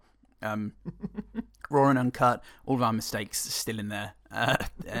doesn't work. Raw and Uncut. All of our mistakes still in there.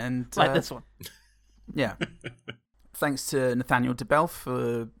 And like this one. Yeah. Thanks to Nathaniel DeBell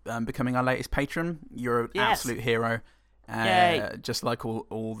for becoming our latest patron. You're an absolute hero. Just like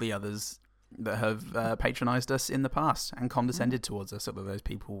all the others that have patronised us in the past and condescended towards us, so that those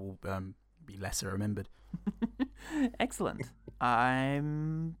people will be lesser remembered. Excellent.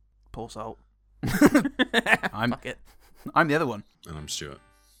 I'm Paul Salt. Fuck it. I'm the other one. And I'm Stuart.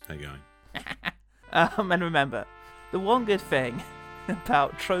 How you going? And remember, the one good thing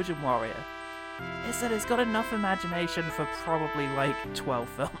about Trojan Warrior is that it's got enough imagination for probably like 12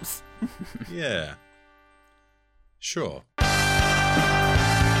 films. Yeah. Sure.